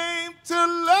seemed to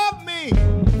love me.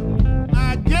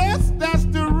 I guess that's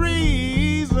the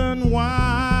reason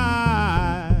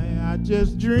why I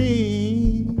just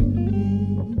dream.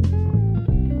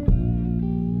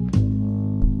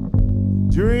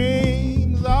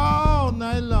 Dreams all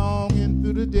night long and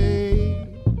through the day.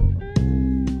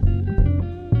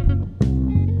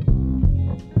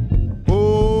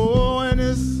 Oh, and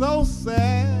it's so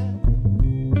sad.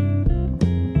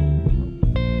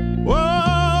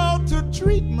 Oh, to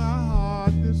treat my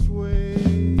heart this way.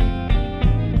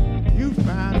 You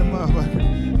find them up.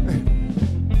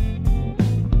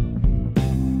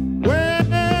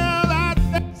 Well, I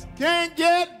just can't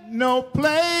get no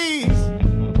place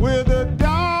with a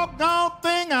doggone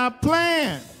thing I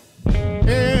planned.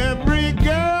 Every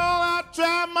girl I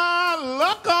try my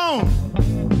luck on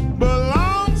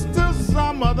belongs to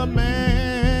some other man.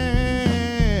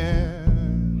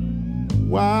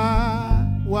 Why?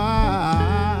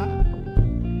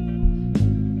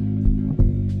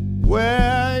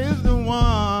 Where is the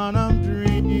one I'm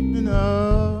dreaming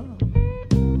of?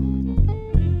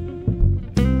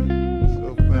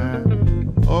 So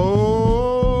fine.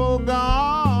 Oh,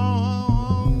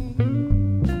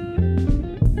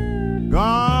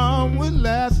 gone with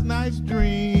last night's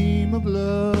dream of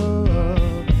love.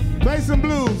 Play some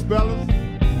blues, fellas.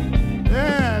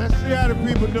 Yeah, let's see how the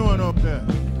people doing up there.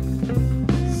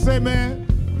 Say, man,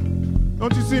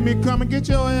 don't you see me coming? Get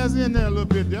your ass in there a little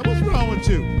bit there. What's wrong with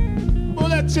you? Pull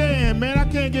that chair in, man. I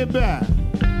can't get by.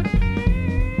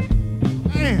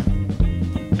 Damn.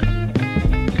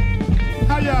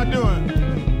 How y'all doing?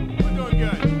 We're doing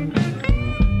good.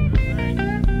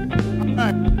 All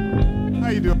right. How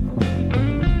you doing?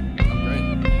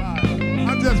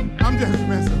 I'm just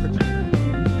messing with you.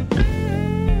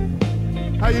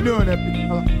 How you doing, that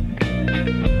people?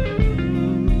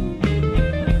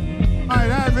 All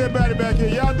right, how's everybody back here?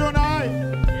 Y'all doing all right?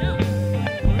 Yeah.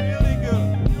 Really good.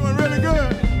 Doing really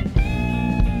good.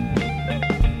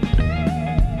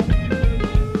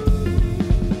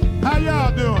 How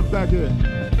y'all doing back here?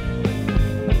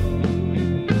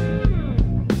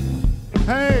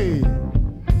 Hey,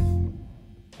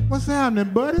 what's happening,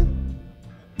 buddy?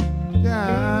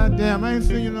 God damn, I ain't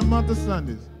seen you in a month of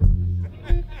Sundays.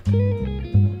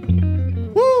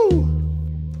 Woo!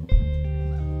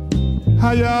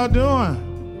 How y'all doing?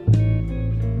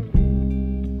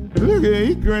 Look at him,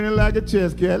 he grinning like a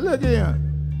chess cat. Look at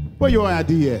him. Where your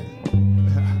ID at?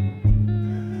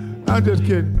 I'm just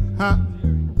kidding, huh?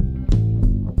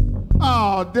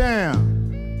 Oh, damn.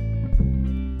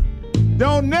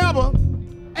 Don't never,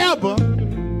 ever,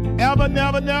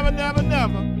 never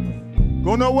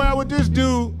go nowhere with this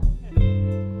dude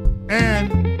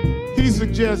and he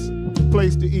suggests a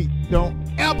place to eat. Don't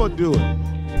ever do it.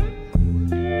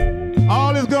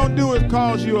 All it's gonna do is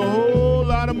cost you a whole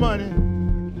lot of money,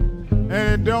 and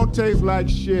it don't taste like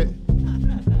shit.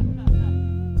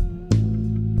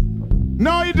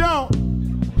 No, you don't.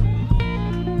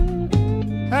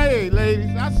 Hey,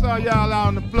 ladies, I saw y'all out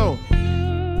on the floor.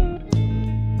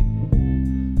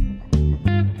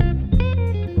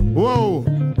 Whoa.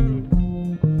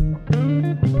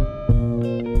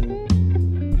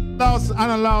 I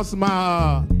done lost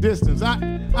my distance. I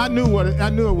knew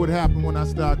it would happen when I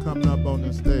started coming up on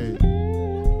the stage.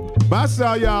 But I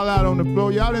saw y'all out on the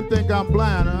floor. Y'all didn't think I'm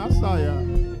blind, huh? I saw y'all.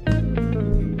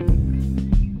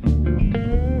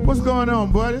 What's going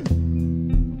on, buddy?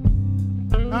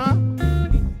 Huh?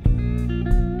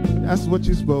 That's what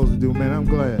you're supposed to do, man. I'm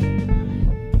glad.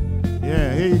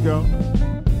 Yeah, here you go.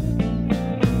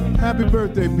 Happy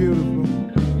birthday, beautiful.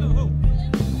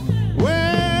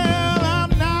 Well, I'm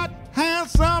not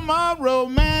handsome or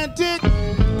romantic.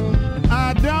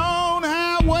 I don't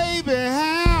have wavy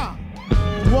hair.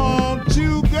 Won't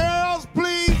you girls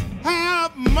please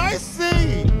have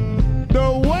mercy?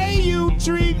 The way you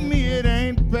treat me, it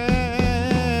ain't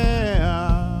fair.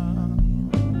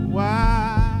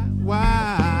 Why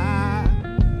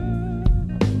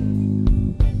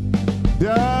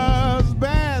does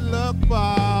bad luck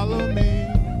follow me?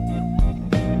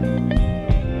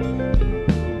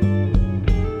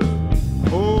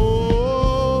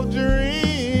 Oh,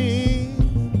 dreams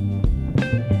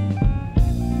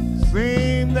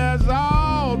seem that's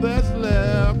all that's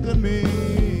left of me.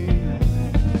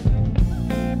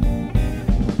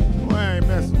 Well, I ain't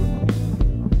messing with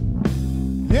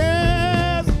me.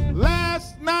 Yes,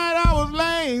 last night I was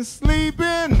laying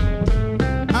sleeping.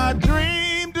 I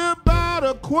dreamed about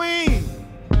a queen,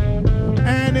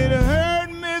 and it hurt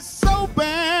me so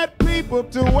bad, people,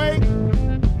 to wake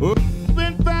up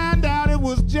and find out it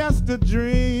was just a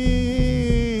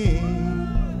dream.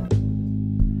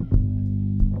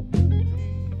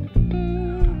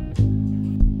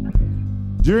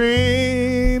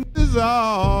 Dreams is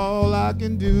all I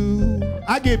can do.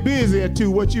 I get busy at 2.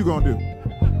 What you gonna do?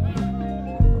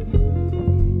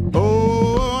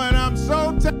 Oh, and I'm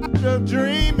so tired of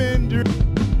dreaming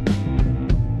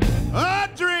a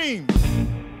dream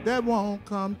that won't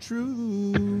come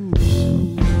true.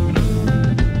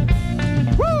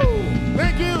 Woo!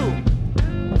 Thank you.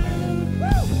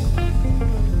 Woo!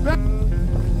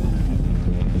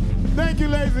 Thank you,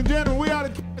 ladies and gentlemen. We are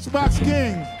the Cashbox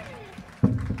Kings.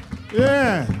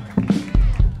 Yeah.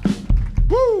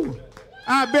 Woo!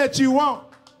 I bet you won't.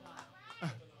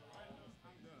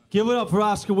 Give it up for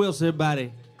Oscar Wilson,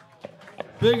 everybody.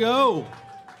 Big O.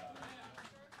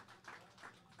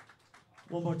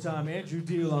 One more time, Andrew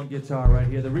Diehl on guitar right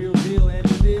here. The real deal,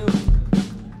 Andrew Diehl.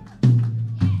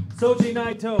 Shoji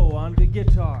Naito on the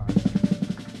guitar.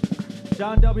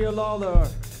 John W. Lawler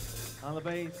on the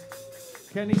bass.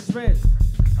 Kenny Smith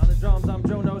on the drums. I'm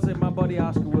Joe Nosek, my buddy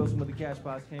Oscar Wilson with the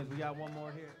Cashbox Kings. We got one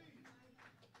more here.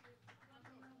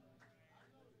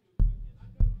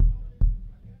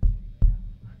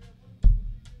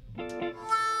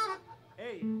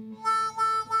 Hey.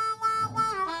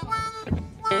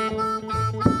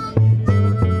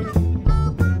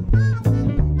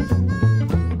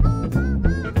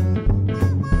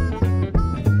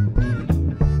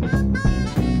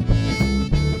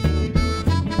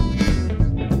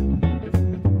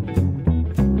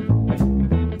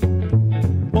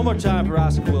 One more time for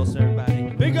Oscar Wilson,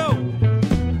 everybody. Big O!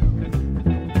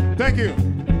 Thank you.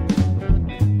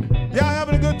 Y'all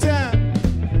having a good time?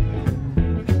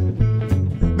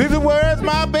 These are words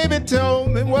my baby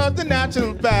told me was the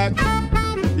natural fact.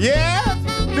 Yes,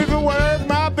 these are words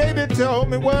my baby told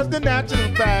me was the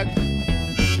natural fact.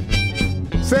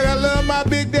 Said I love my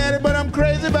big daddy, but I'm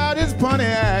crazy about his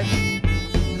Pontiac.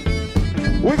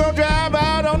 We're gonna drive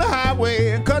out on the highway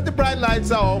and cut the bright lights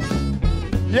off.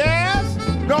 Yes,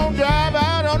 gonna drive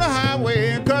out on the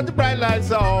highway and cut the bright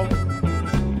lights off.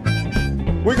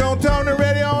 We're gonna turn the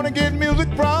radio on and get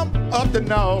music from up the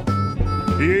north.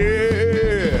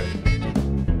 Yeah.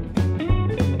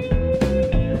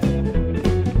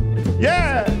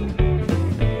 Yeah.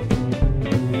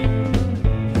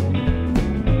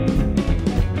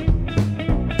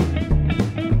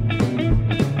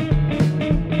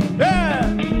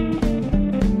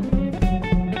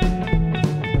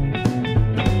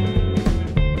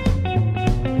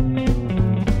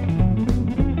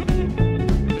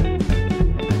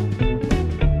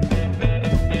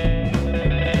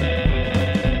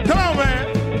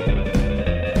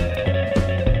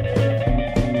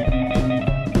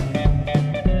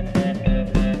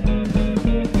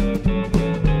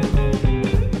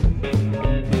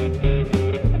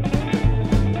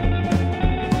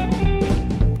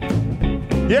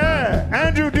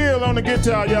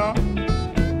 guitar, y'all.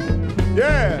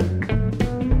 Yeah.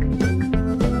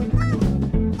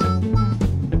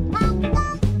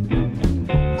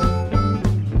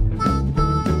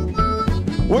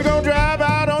 We're gonna drive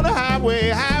out on the highway,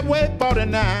 Highway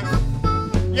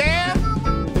 49. Yeah,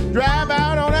 drive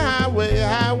out on the highway,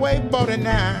 Highway 49.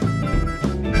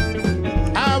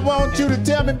 I want you to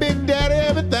tell me, Big Daddy,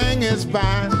 everything is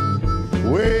fine.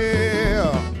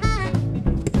 Well,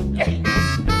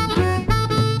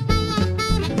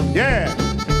 yeah.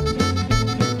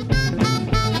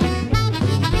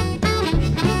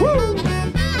 Woo!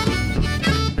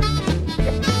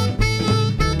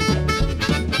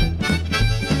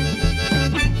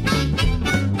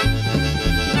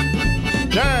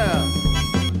 Yeah.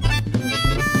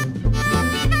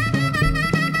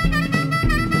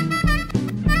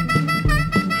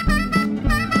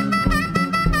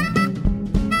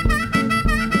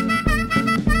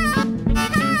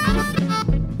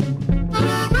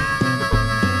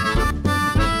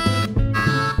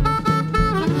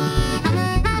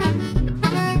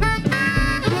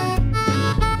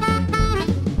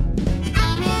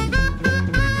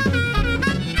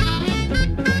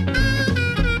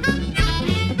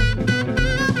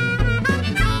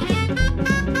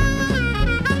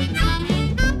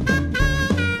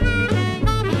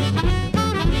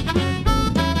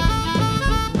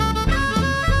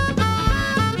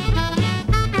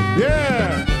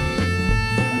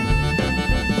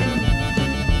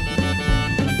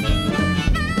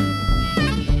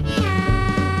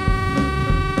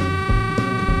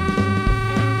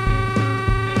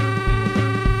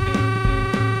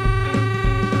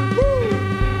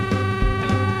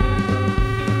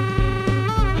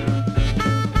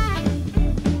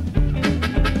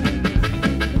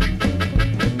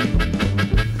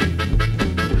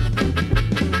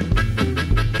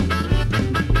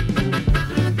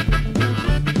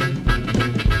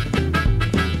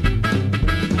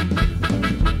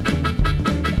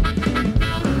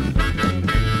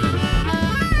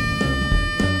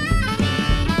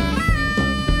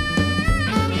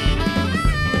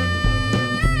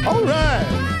 All right.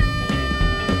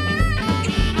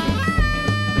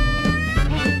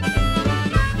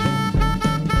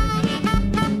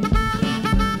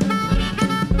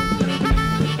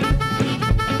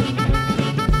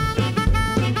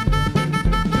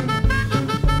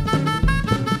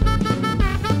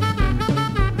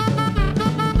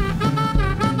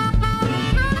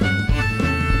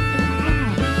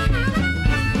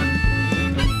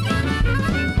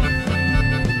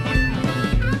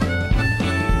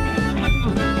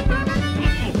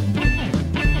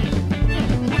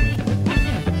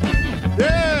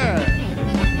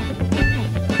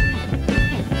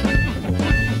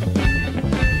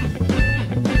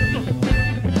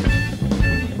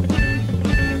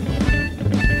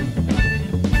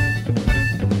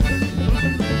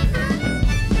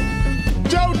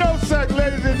 Nosek,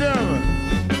 ladies and gentlemen.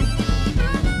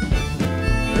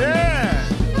 Yeah.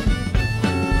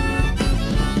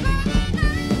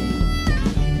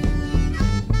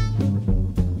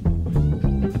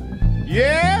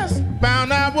 Yes,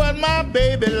 found out what my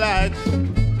baby likes.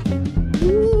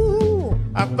 Ooh,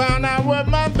 I found out what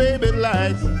my baby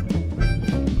likes.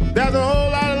 There's a whole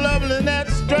lot of loving in that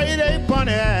straight A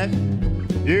Pontiac.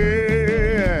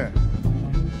 Yeah.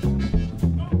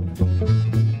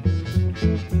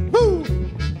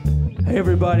 Hey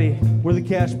everybody, we're the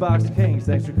Cashbox Kings.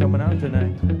 Thanks for coming out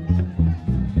tonight.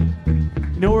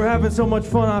 You know, we're having so much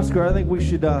fun, Oscar. I think we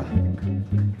should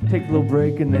take a little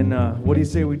break and then what do you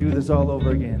say we do this all over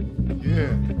again?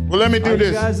 Yeah. Well, let me do this.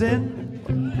 You guys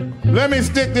in? Let me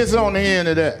stick this on the end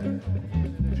of that.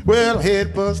 Well,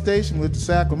 head for a station with the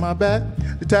sack on my back,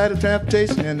 the tide of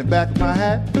transportation in the back of my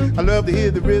hat. I love to hear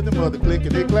the rhythm of the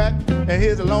clickety-clack, and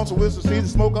here's a lonesome whistle, see the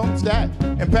smoke on the stack,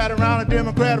 and pat around a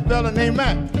Democrat, a fella named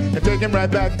Mac, and take him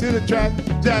right back to the track.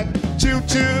 Jack,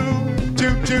 choo-choo,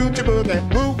 choo-choo, choo-boogie,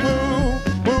 woo-woo,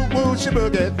 woo-woo,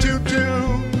 choo-boogie,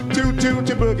 choo-choo, choo-choo,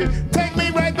 choo-boogie. Take me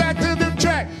right back to the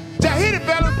track. Jack, hit it,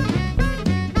 fella.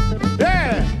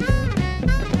 Yeah.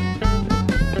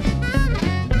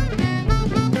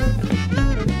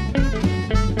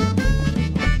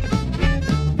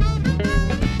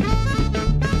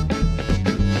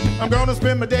 I'm gonna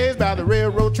spend my days by the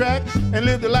railroad track and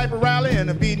live the life of Riley in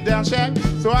a beaten down shack,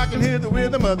 so I can hear the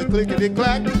rhythm of the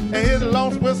clickety-clack, and hear the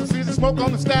lonesome whistle, see the smoke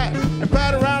on the stack, and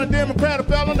pat around a Democrat, a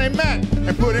fella named Mac,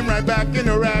 and put him right back in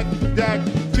the rack. Jack,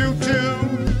 choo-choo,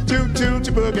 choo-choo,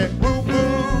 choo-boogie,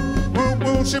 woo-woo,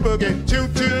 woo-woo, choo-boogie,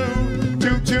 choo-choo,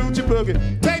 choo-choo,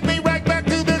 choo-boogie. Take me right back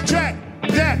to the track.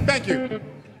 Jack, thank you.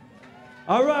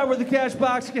 All right, we're the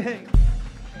Cashbox Kings.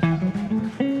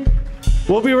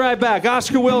 We'll be right back.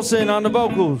 Oscar Wilson on the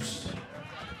vocals.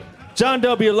 John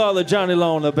W. Lawler, Johnny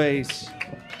Lowe on the bass.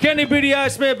 Kenny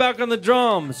Beedy-eyes Smith back on the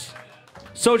drums.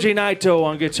 Shoji Naito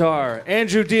on guitar.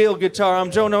 Andrew Diehl guitar.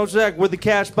 I'm Joe Nosek with the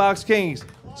Cashbox Kings.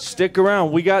 Stick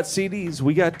around. We got CDs.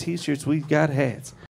 We got t-shirts. We got hats.